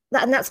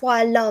that, and that's why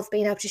I love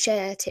being able to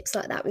share tips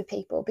like that with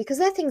people, because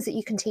they're things that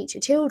you can teach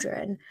your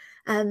children,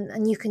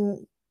 and you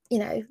can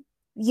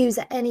use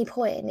at any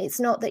point. It's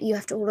not that you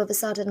have to all of a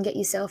sudden get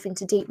yourself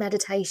into deep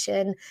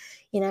meditation,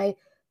 you know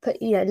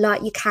put,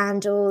 light your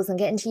candles and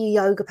get into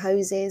your yoga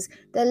poses.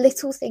 They're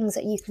little things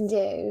that you can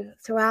do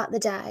throughout the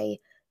day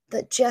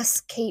that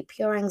just keep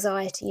your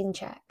anxiety in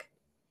check.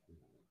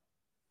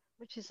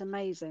 Which is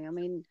amazing. I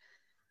mean,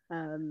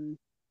 I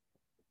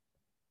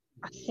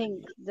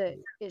think that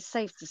it's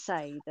safe to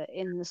say that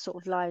in the sort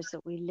of lives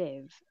that we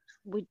live,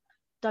 we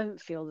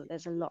don't feel that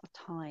there's a lot of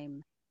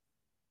time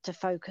to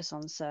focus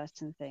on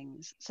certain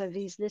things. So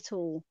these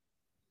little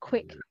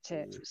quick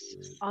tips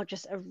are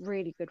just a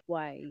really good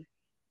way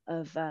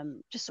of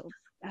just sort of,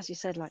 as you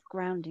said, like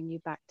grounding you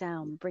back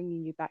down,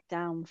 bringing you back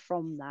down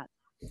from that.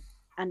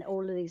 And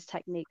all of these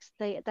techniques,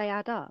 they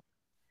add up.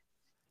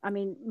 I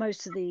mean,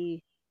 most of the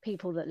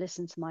people that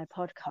listen to my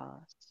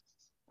podcast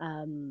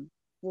um,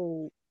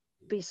 will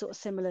be sort of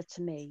similar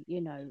to me,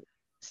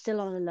 still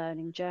on a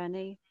learning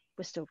journey.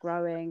 We're still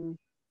growing,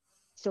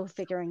 still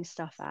figuring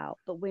stuff out,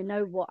 but we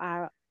know what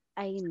our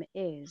aim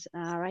is.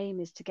 And our aim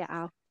is to get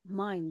our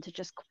mind to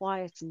just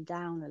quieten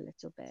down a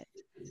little bit,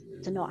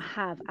 to not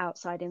have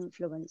outside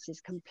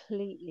influences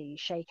completely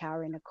shake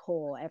our inner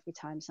core every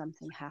time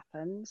something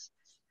happens,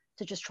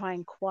 to just try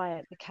and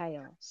quiet the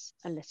chaos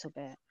a little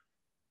bit.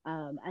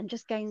 And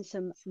just gain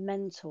some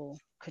mental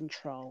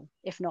control,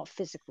 if not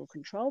physical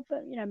control,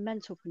 but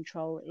mental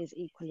control is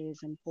equally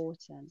as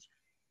important.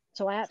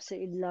 So I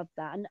absolutely love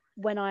that. And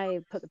when I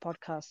put the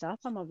podcast up,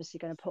 I'm obviously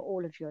going to put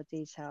all of your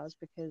details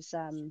because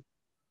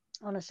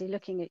honestly,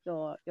 looking at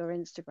your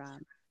Instagram,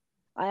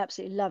 I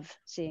absolutely love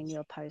seeing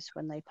your posts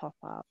when they pop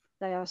up.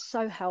 They are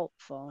so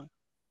helpful,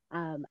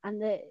 and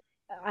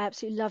I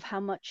absolutely love how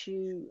much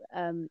you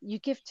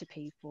give to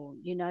people.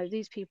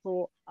 These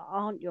people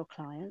aren't your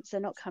clients;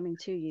 they're not coming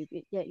to you,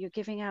 but yet you're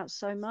giving out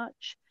so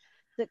much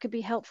that could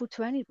be helpful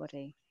to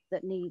anybody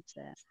that needs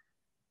it.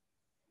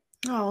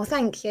 Oh,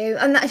 thank you.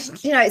 And that,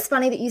 it's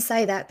funny that you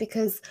say that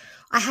because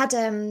I had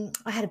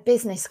a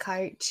business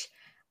coach,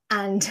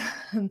 and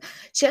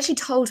she actually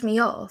told me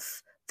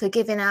off for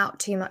giving out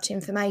too much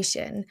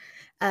information,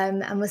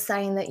 and was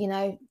saying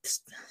that,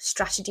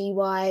 strategy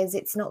wise,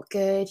 it's not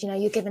good.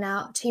 You're giving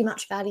out too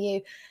much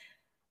value.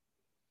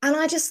 And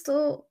I just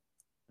thought,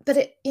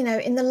 but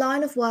in the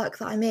line of work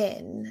that I'm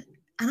in,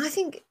 and I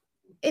think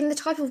in the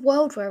type of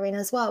world we're in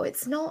as well,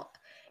 it's not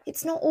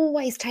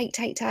always take,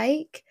 take,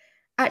 take.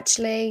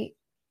 Actually,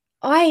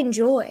 I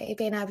enjoy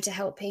being able to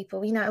help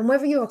people, and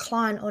whether you're a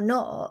client or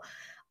not,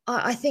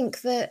 I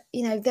think that,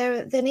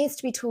 there needs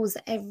to be tools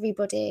that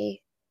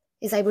everybody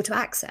is able to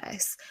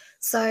access.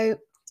 So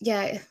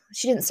yeah,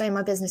 she didn't stay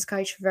my business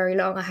coach for very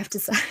long, I have to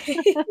say.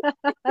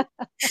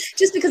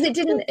 Just because it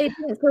didn't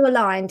feel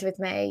aligned with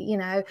me.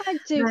 I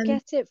do Um,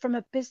 get it from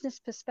a business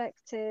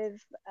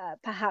perspective,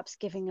 perhaps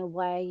giving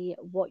away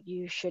what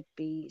you should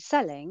be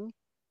selling.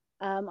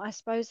 I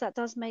suppose that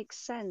does make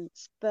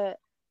sense, but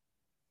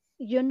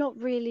you're not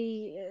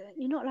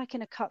like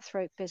in a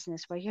cutthroat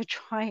business where you're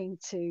trying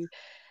to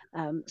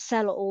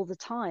sell all the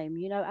time.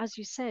 As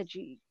you said,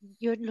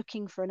 you're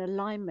looking for an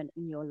alignment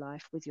in your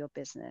life with your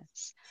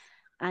business,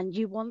 and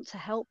you want to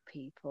help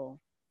people.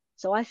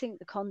 So I think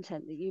the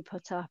content that you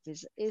put up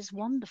is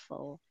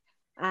wonderful,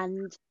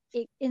 and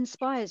it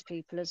inspires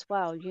people as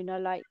well.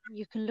 Like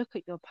you can look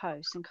at your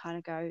posts and kind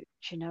of go,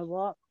 do you know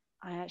what?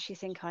 I actually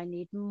think I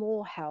need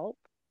more help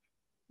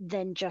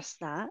than just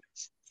that.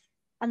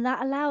 And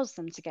that allows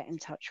them to get in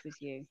touch with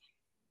you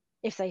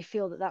if they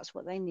feel that that's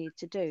what they need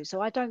to do.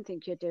 So I don't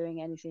think you're doing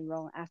anything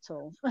wrong at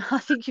all. I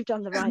think you've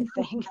done the right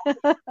thing.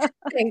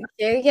 Thank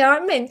you. Yeah,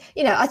 I mean,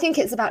 I think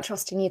it's about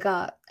trusting your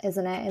gut,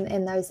 isn't it?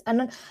 In those,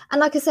 and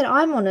like I said,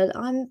 I'm on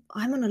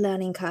a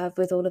learning curve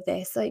with all of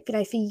this. Like,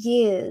 for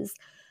years,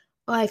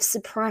 I've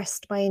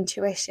suppressed my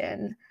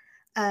intuition.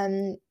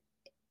 Um,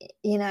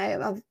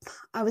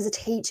 I was a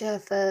teacher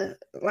for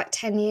like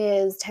 10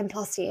 years, 10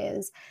 plus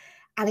years,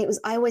 and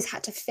I always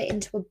had to fit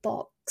into a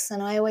box,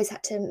 and I always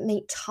had to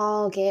meet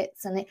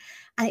targets, and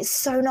it's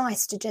so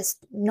nice to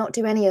just not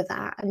do any of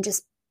that and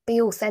just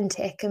be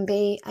authentic and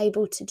be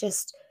able to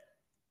just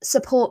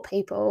support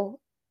people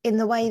in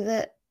the way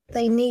that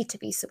they need to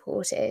be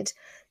supported.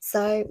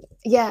 So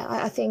yeah,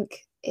 I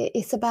think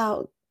it's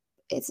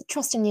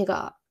trusting your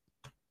gut.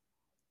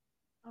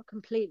 Oh,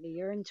 completely.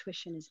 Your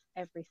intuition is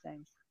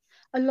everything.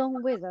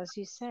 Along with, as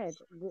you said,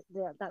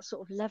 that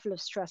sort of level of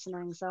stress and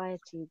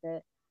anxiety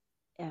that,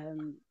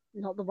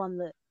 not the one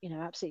that,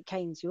 absolutely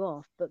canes you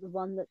off, but the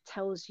one that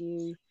tells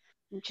you,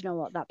 do you know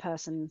what, that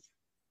person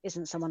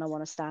isn't someone I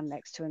want to stand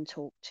next to and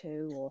talk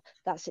to, or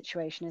that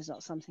situation is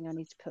not something I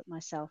need to put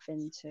myself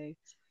into.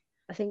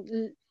 I think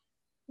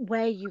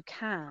where you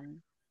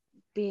can,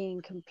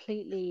 being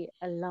completely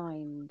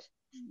aligned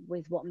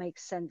with what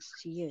makes sense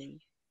to you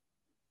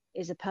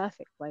is a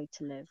perfect way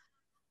to live.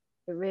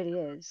 It really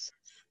is.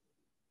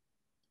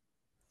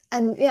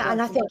 And yeah, So I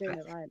and I think think you're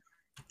doing it right.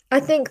 I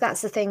think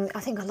that's the thing.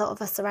 I think a lot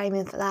of us are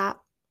aiming for that,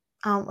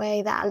 aren't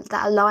we? That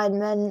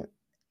alignment,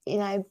 you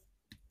know,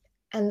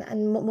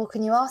 and what more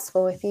can you ask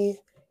for if you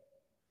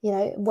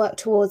work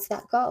towards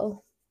that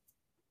goal?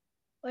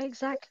 Well,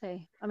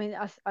 exactly. I mean,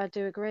 I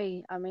do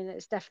agree. I mean,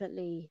 it's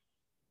definitely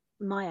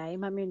my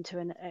aim. I mean, to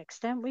an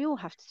extent, we all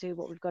have to do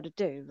what we've got to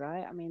do,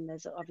 right? I mean,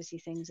 there's obviously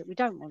things that we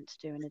don't want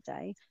to do in a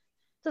day.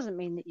 Doesn't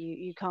mean that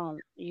you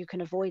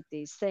can avoid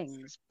these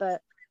things,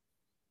 but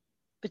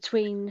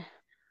between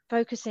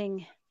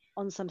focusing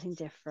on something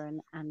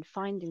different and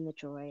finding the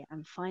joy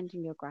and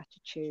finding your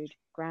gratitude,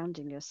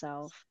 grounding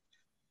yourself,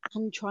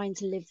 and trying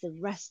to live the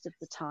rest of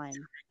the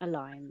time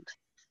aligned,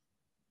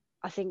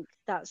 I think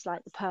that's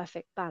like the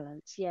perfect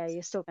balance. Yeah,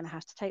 you're still going to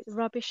have to take the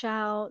rubbish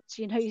out,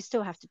 you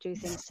still have to do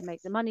things to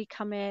make the money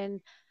come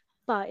in,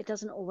 but it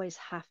doesn't always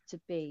have to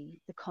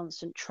be the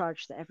constant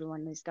trudge that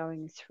everyone is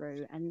going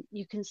through. And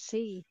you can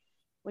see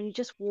when you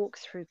just walk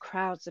through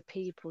crowds of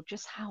people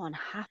just how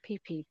unhappy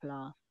people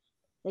are.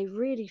 They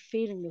really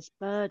feeling this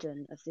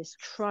burden of this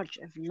trudge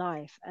of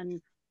life.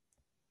 And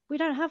we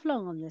don't have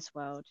long on this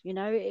world,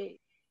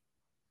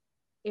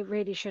 it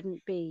really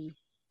shouldn't be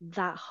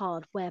that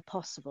hard where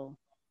possible.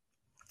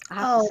 I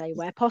have to Oh, say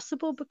where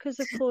possible, because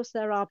of course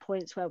there are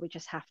points where we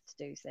just have to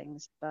do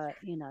things, but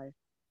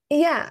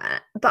yeah,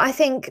 but I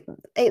think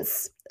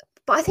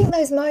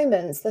those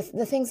moments,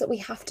 the things that we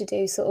have to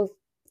do, sort of,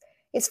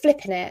 it's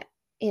flipping it,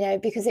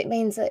 because it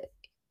means that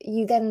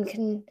you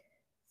then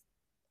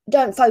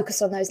don't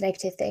focus on those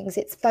negative things.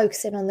 It's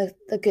focusing on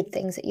the good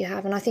things that you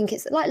have. And I think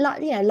it's like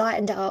light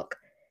and dark.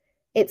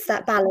 It's yeah,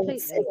 that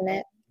balance, completely. isn't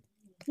it?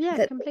 Yeah,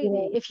 That you completely.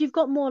 need. If you've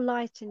got more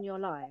light in your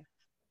life,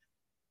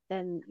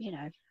 then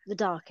the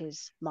dark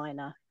is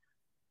minor,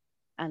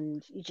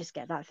 and you just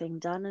get that thing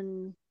done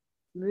and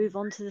move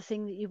on to the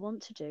thing that you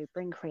want to do.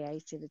 Bring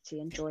creativity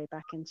and joy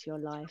back into your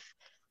life.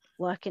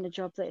 Work in a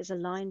job that is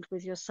aligned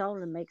with your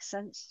soul and makes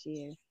sense to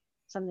you.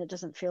 Something that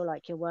doesn't feel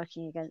like you're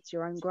working against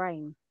your own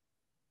grain.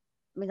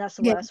 I mean, that's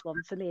the Yeah, worst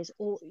one for me, is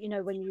all,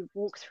 when you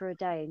walk through a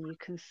day and you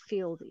can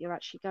feel that you're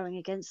actually going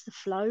against the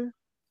flow.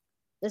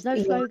 There's no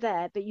yeah. flow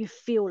there, but you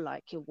feel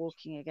like you're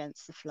walking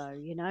against the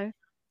flow.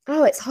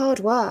 Oh, it's hard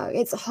work.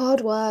 It's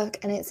hard work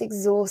and it's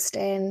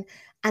exhausting.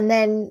 And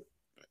then,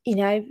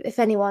 if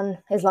anyone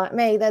is like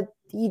me, that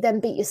you then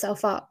beat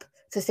yourself up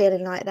for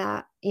feeling like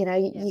that. Yeah.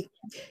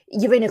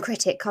 Your inner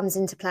critic comes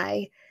into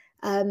play.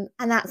 And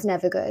that's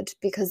never good,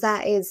 because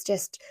that's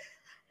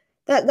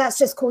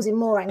just causing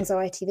more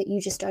anxiety that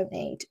you just don't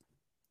need.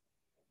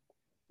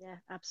 Yeah,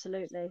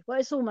 absolutely. Well,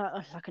 it's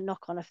almost like a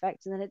knock-on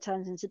effect, and then it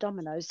turns into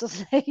dominoes,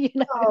 doesn't it?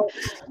 Oh,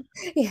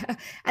 yeah,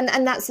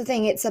 and that's the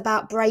thing. It's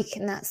about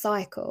breaking that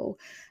cycle,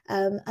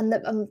 and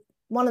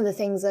one of the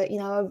things that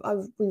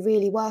we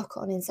really work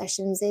on in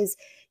sessions is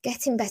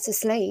getting better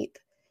sleep,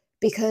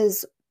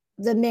 because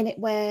the minute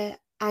we're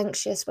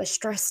anxious, we're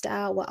stressed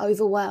out, we're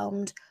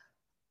overwhelmed,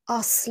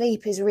 our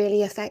sleep is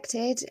really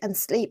affected, and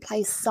sleep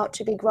plays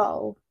such a big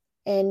role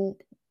in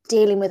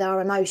dealing with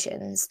our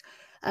emotions.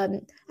 I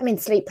mean,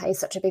 sleep plays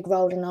such a big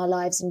role in our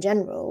lives in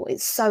general.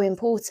 It's so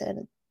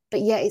important,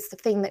 but yet it's the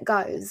thing that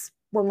goes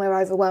when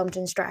we're overwhelmed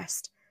and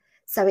stressed.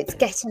 So it's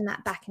getting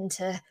that back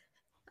into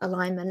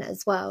alignment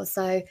as well.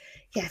 So,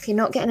 yeah, if you're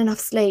not getting enough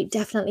sleep,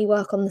 definitely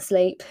work on the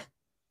sleep.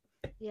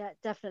 Yeah,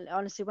 definitely.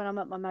 Honestly, when I'm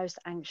at my most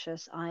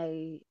anxious,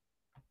 I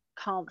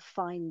can't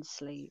find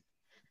sleep.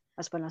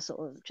 That's when I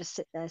sort of just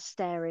sit there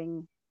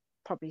staring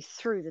probably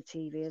through the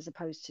TV as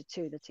opposed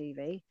to the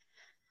TV,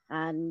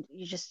 and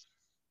you just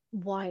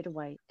wide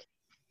awake.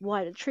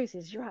 Wide. The truth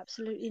is, you're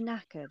absolutely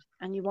knackered,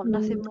 and you want Mm,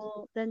 nothing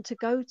more than to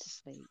go to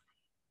sleep.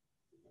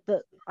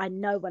 But I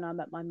know when I'm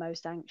at my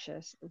most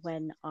anxious,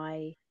 when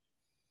I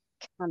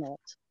cannot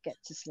get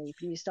to sleep,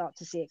 and you start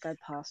to see it go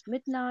past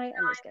midnight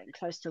and it's getting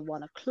close to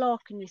 1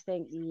 o'clock, and you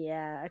think,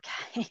 yeah,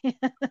 okay,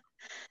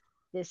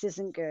 this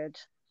isn't good.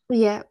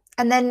 yeah.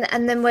 And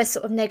then we're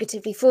sort of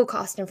negatively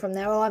forecasting from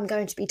there. Oh, I'm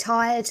going to be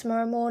tired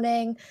tomorrow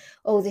morning.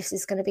 Oh, this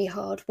is going to be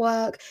hard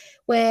work.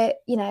 We're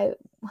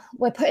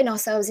putting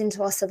ourselves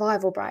into our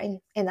survival brain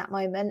in that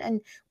moment.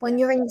 And when Yeah,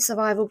 you're in your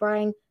survival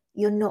brain,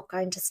 you're not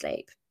going to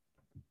sleep.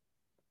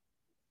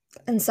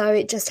 And so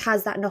it just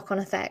has that knock-on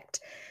effect,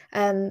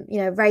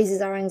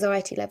 raises our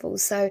anxiety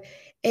levels. So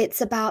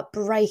it's about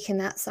breaking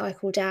that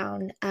cycle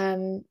down.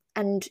 And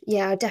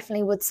yeah, I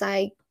definitely would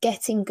say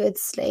getting good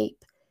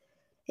sleep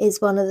is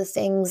one of the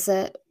things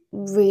that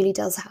really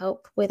does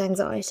help with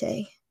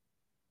anxiety.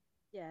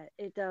 yeah,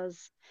 it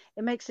does.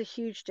 It makes a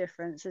huge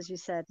difference, as you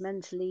said.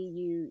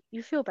 Mentally,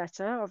 you feel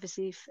better,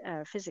 obviously,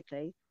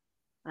 physically,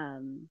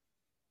 um,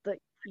 but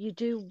you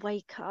do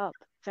wake up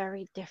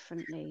very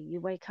differently. You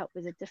wake up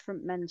with a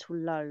different mental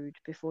load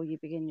before you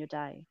begin your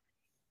day.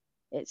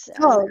 It's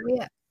Oh,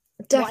 yeah,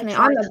 what I definitely.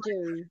 try to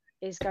do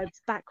is go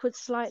backwards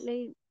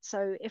slightly.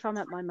 So if I'm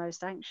at my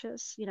most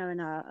anxious,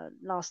 and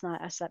last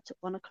night I slept at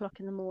 1 o'clock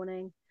in the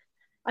morning,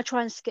 I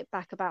try and skip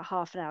back about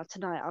half an hour.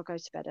 Tonight I'll go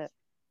to bed at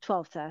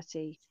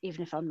 12:30,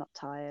 even if I'm not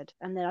tired,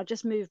 and then I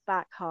just move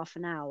back half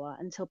an hour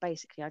until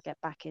basically I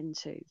get back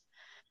into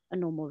a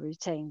normal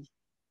routine.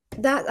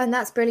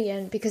 That's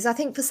brilliant, because I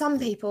think for some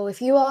people,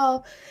 if you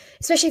are,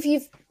 especially if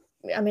you've,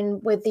 I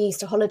mean, with the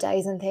Easter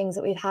holidays and things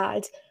that we've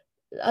had,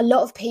 a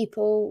lot of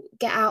people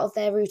get out of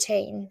their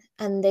routine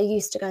and they're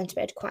used to going to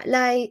bed quite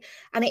late,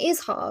 and it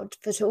is hard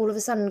for to all of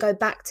a sudden go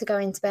back to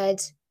going to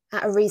bed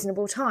at a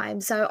reasonable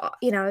time. So,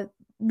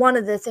 one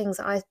of the things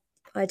I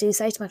do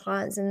say to my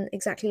clients, and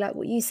exactly like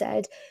what you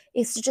said,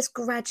 is to just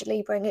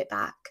gradually bring it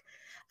back.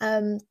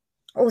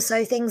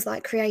 Also, things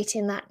like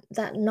creating that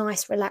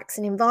nice,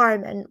 relaxing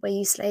environment where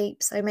you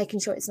sleep. So making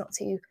sure it's not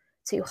too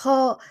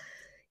hot.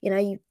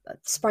 You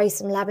spray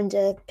some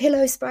lavender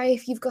pillow spray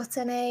if you've got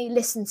any.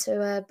 Listen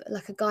to a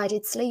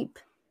guided sleep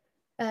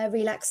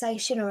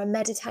relaxation or a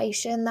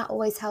meditation. That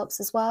always helps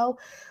as well.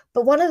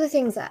 But one of the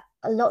things that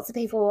lots of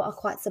people are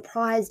quite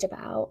surprised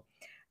about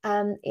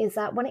is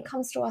that when it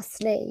comes to our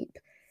sleep,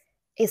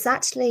 it's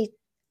actually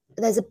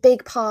there's a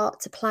big part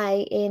to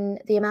play in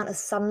the amount of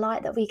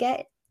sunlight that we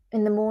get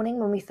in the morning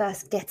when we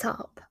first get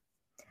up.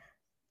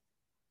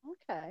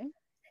 Okay.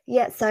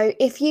 Yeah, so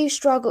if you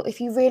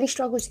really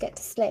struggle to get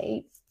to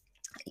sleep,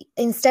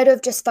 instead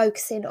of just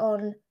focusing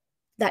on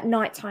that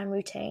nighttime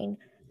routine,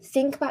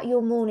 think about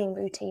your morning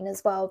routine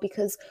as well,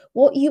 because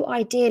what you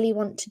ideally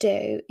want to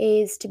do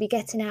is to be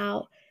getting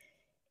out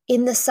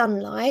in the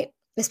sunlight,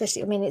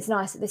 especially, I mean, it's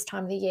nice at this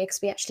time of the year because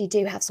we actually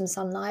do have some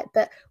sunlight,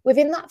 but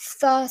within that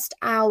first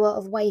hour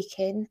of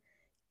waking,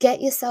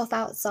 get yourself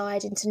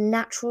outside into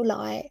natural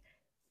light,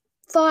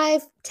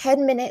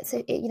 5-10 minutes,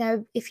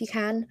 if you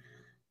can,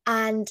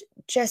 and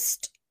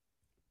just,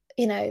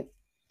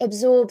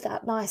 absorb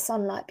that nice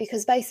sunlight,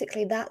 because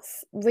basically that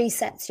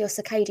resets your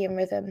circadian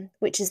rhythm,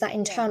 which is that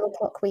internal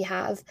clock we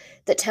have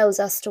that tells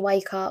us to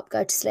wake up,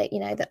 go to sleep,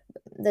 that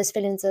those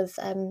feelings of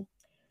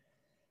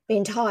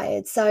being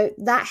tired. So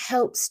that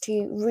helps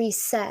to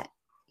reset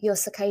your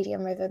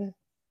circadian rhythm.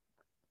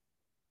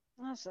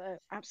 That's an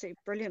absolutely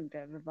brilliant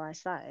bit of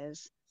advice, that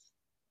is.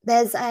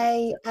 There's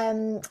a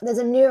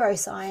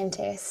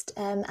neuroscientist,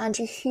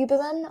 Andrew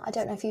Huberman. I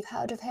don't know if you've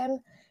heard of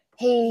him.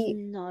 He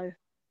No.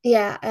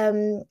 Yeah,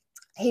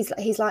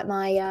 he's like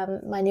my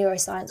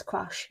neuroscience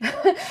crush.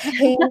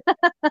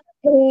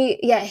 he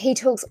he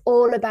talks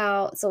all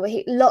about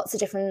lots of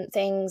different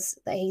things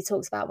that he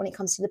talks about when it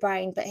comes to the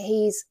brain, but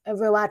he's a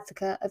real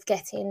advocate of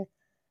getting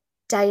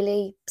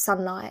daily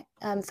sunlight.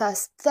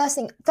 First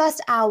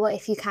hour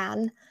if you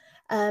can,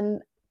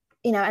 and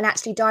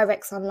actually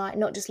direct sunlight,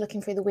 not just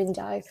looking through the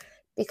window,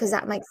 because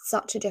that makes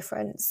such a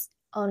difference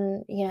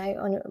on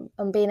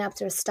being able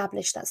to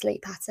establish that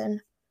sleep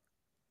pattern.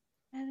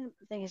 And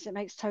the thing is, it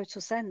makes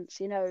total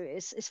sense.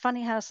 It's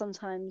funny how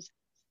sometimes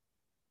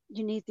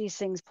you need these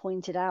things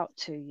pointed out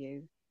to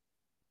you,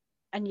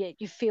 and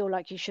yet you feel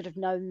like you should have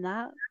known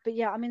that. But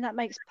yeah, I mean, that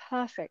makes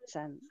perfect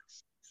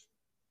sense,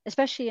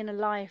 especially in a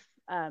life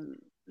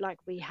like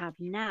we have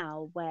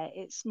now, where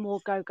it's more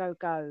go, go,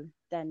 go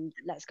than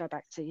let's go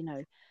back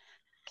to,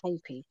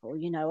 cave people.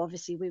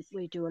 Obviously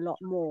we do a lot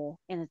more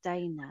in a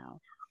day now.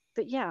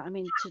 But yeah, I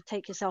mean, to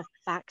take yourself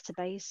back to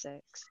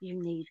basics,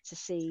 you need to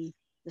see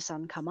the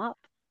sun come up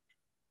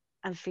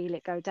and feel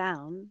it go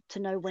down to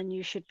know when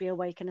you should be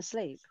awake and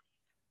asleep.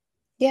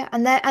 Yeah,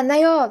 and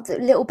they are the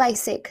little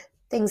basic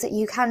things that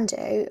you can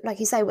do. Like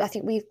you say, I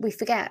think we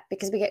forget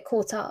because we get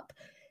caught up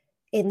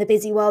in the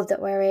busy world that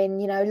we're in.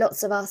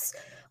 Lots of us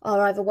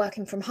are either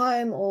working from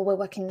home or we're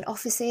working in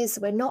offices,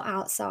 so we're not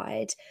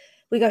outside.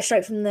 We go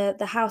straight from the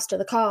house to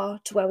the car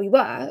to where we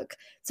work,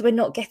 so we're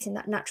not getting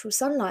that natural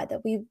sunlight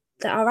that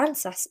our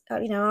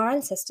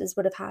ancestors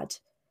would have had.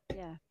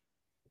 Yeah.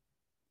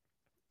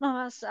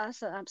 No,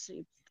 that's an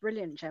absolutely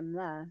brilliant gem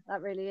there.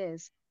 That really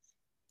is.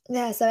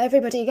 Yeah, so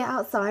everybody get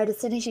outside as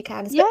soon as you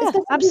can, Yeah, especially this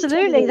time of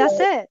absolutely. That's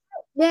year. it.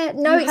 Yeah,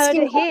 no You heard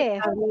excuse it here.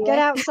 having time of Get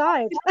year.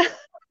 outside.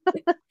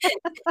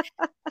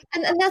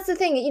 And that's the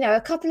thing,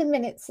 a couple of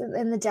minutes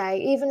in the day,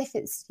 even if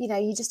it's,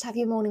 you just have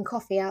your morning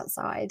coffee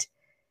outside,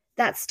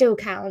 that still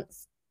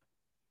counts.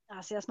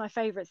 See, that's my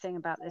favorite thing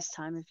about this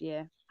time of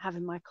year,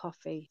 having my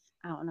coffee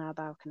out on our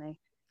balcony.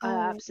 I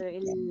Oh,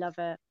 absolutely love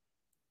it.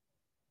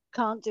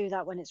 Can't do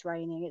that when it's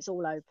raining. It's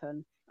all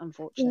open,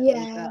 unfortunately.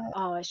 But yeah.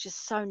 oh, it's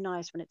just so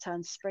nice when it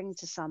turns spring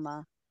to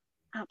summer.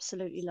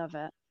 Absolutely love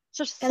it.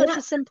 Just And such a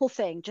that, simple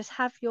thing. Just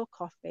have your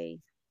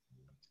coffee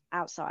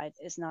outside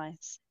is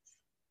nice.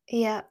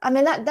 yeah, I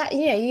mean,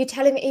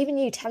 even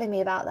you telling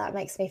me about that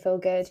makes me feel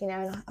good,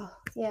 like, oh,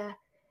 yeah,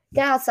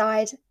 get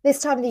outside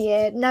this time of the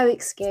year, no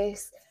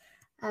excuse.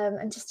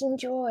 And just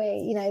enjoy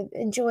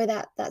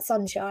that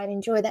sunshine,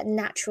 enjoy that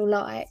natural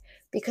light,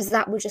 because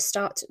that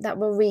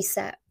will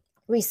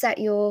reset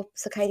your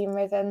circadian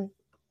rhythm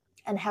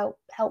and help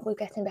with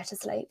getting better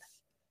sleep.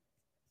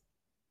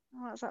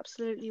 Oh, that's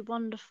absolutely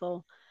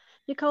wonderful.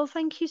 Nicole,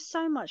 thank you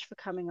so much for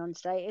coming on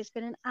today. It's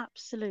been an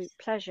absolute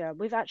pleasure.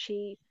 We've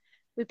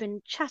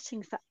been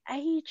chatting for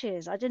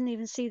ages. I didn't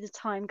even see the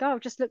time go. I've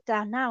just looked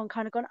down now and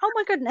kind of gone, oh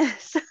my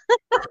goodness. I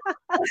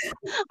And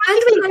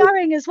could we keep managed,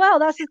 going as well.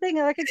 That's the thing.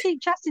 I could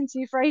keep chatting to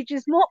you for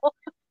ages more.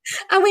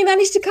 and we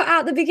managed to cut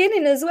out the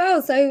beginning as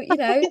well. So, We could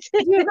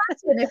you did.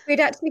 imagine if we'd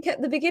actually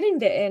kept the beginning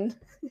bit in?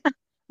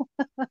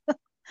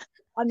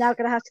 I'm now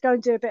going to have to go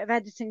and do a bit of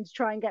editing to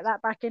try and get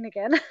that back in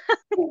again.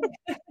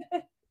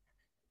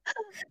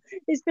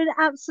 It's been an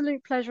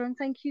absolute pleasure, and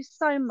thank you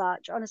so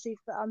much. Honestly,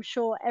 I'm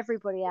sure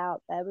everybody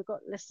out there, we've got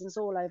listeners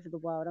all over the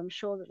world. I'm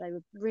sure that they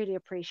would really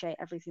appreciate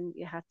everything that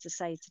you had to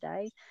say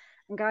today.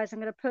 And guys, I'm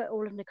going to put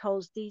all of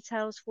Nicole's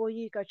details for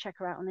you. Go check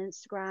her out on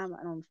Instagram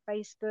and on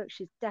Facebook.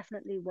 She's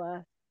definitely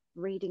worth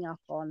reading up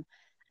on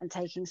and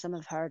taking some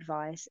of her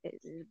advice.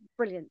 It's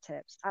brilliant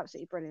tips,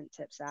 absolutely brilliant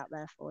tips out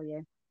there for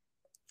you.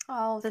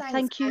 Oh, So thanks.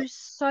 thank you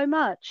so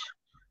much.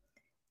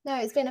 No,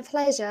 it's been a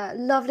pleasure.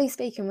 Lovely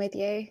speaking with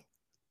you.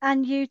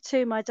 And you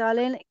too, my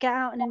darling. Get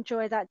out and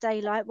enjoy that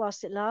daylight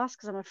whilst it lasts,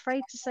 because I'm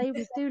afraid to say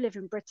we do live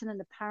in Britain and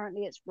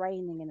apparently it's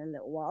raining in a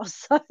little while.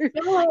 So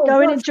Oh,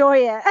 go and gosh, enjoy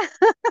it.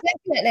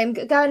 definitely. I'm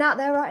going out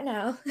there right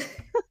now.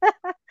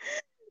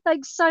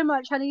 Thanks so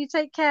much, honey. You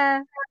take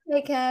care.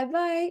 Take care.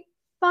 Bye.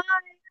 Bye.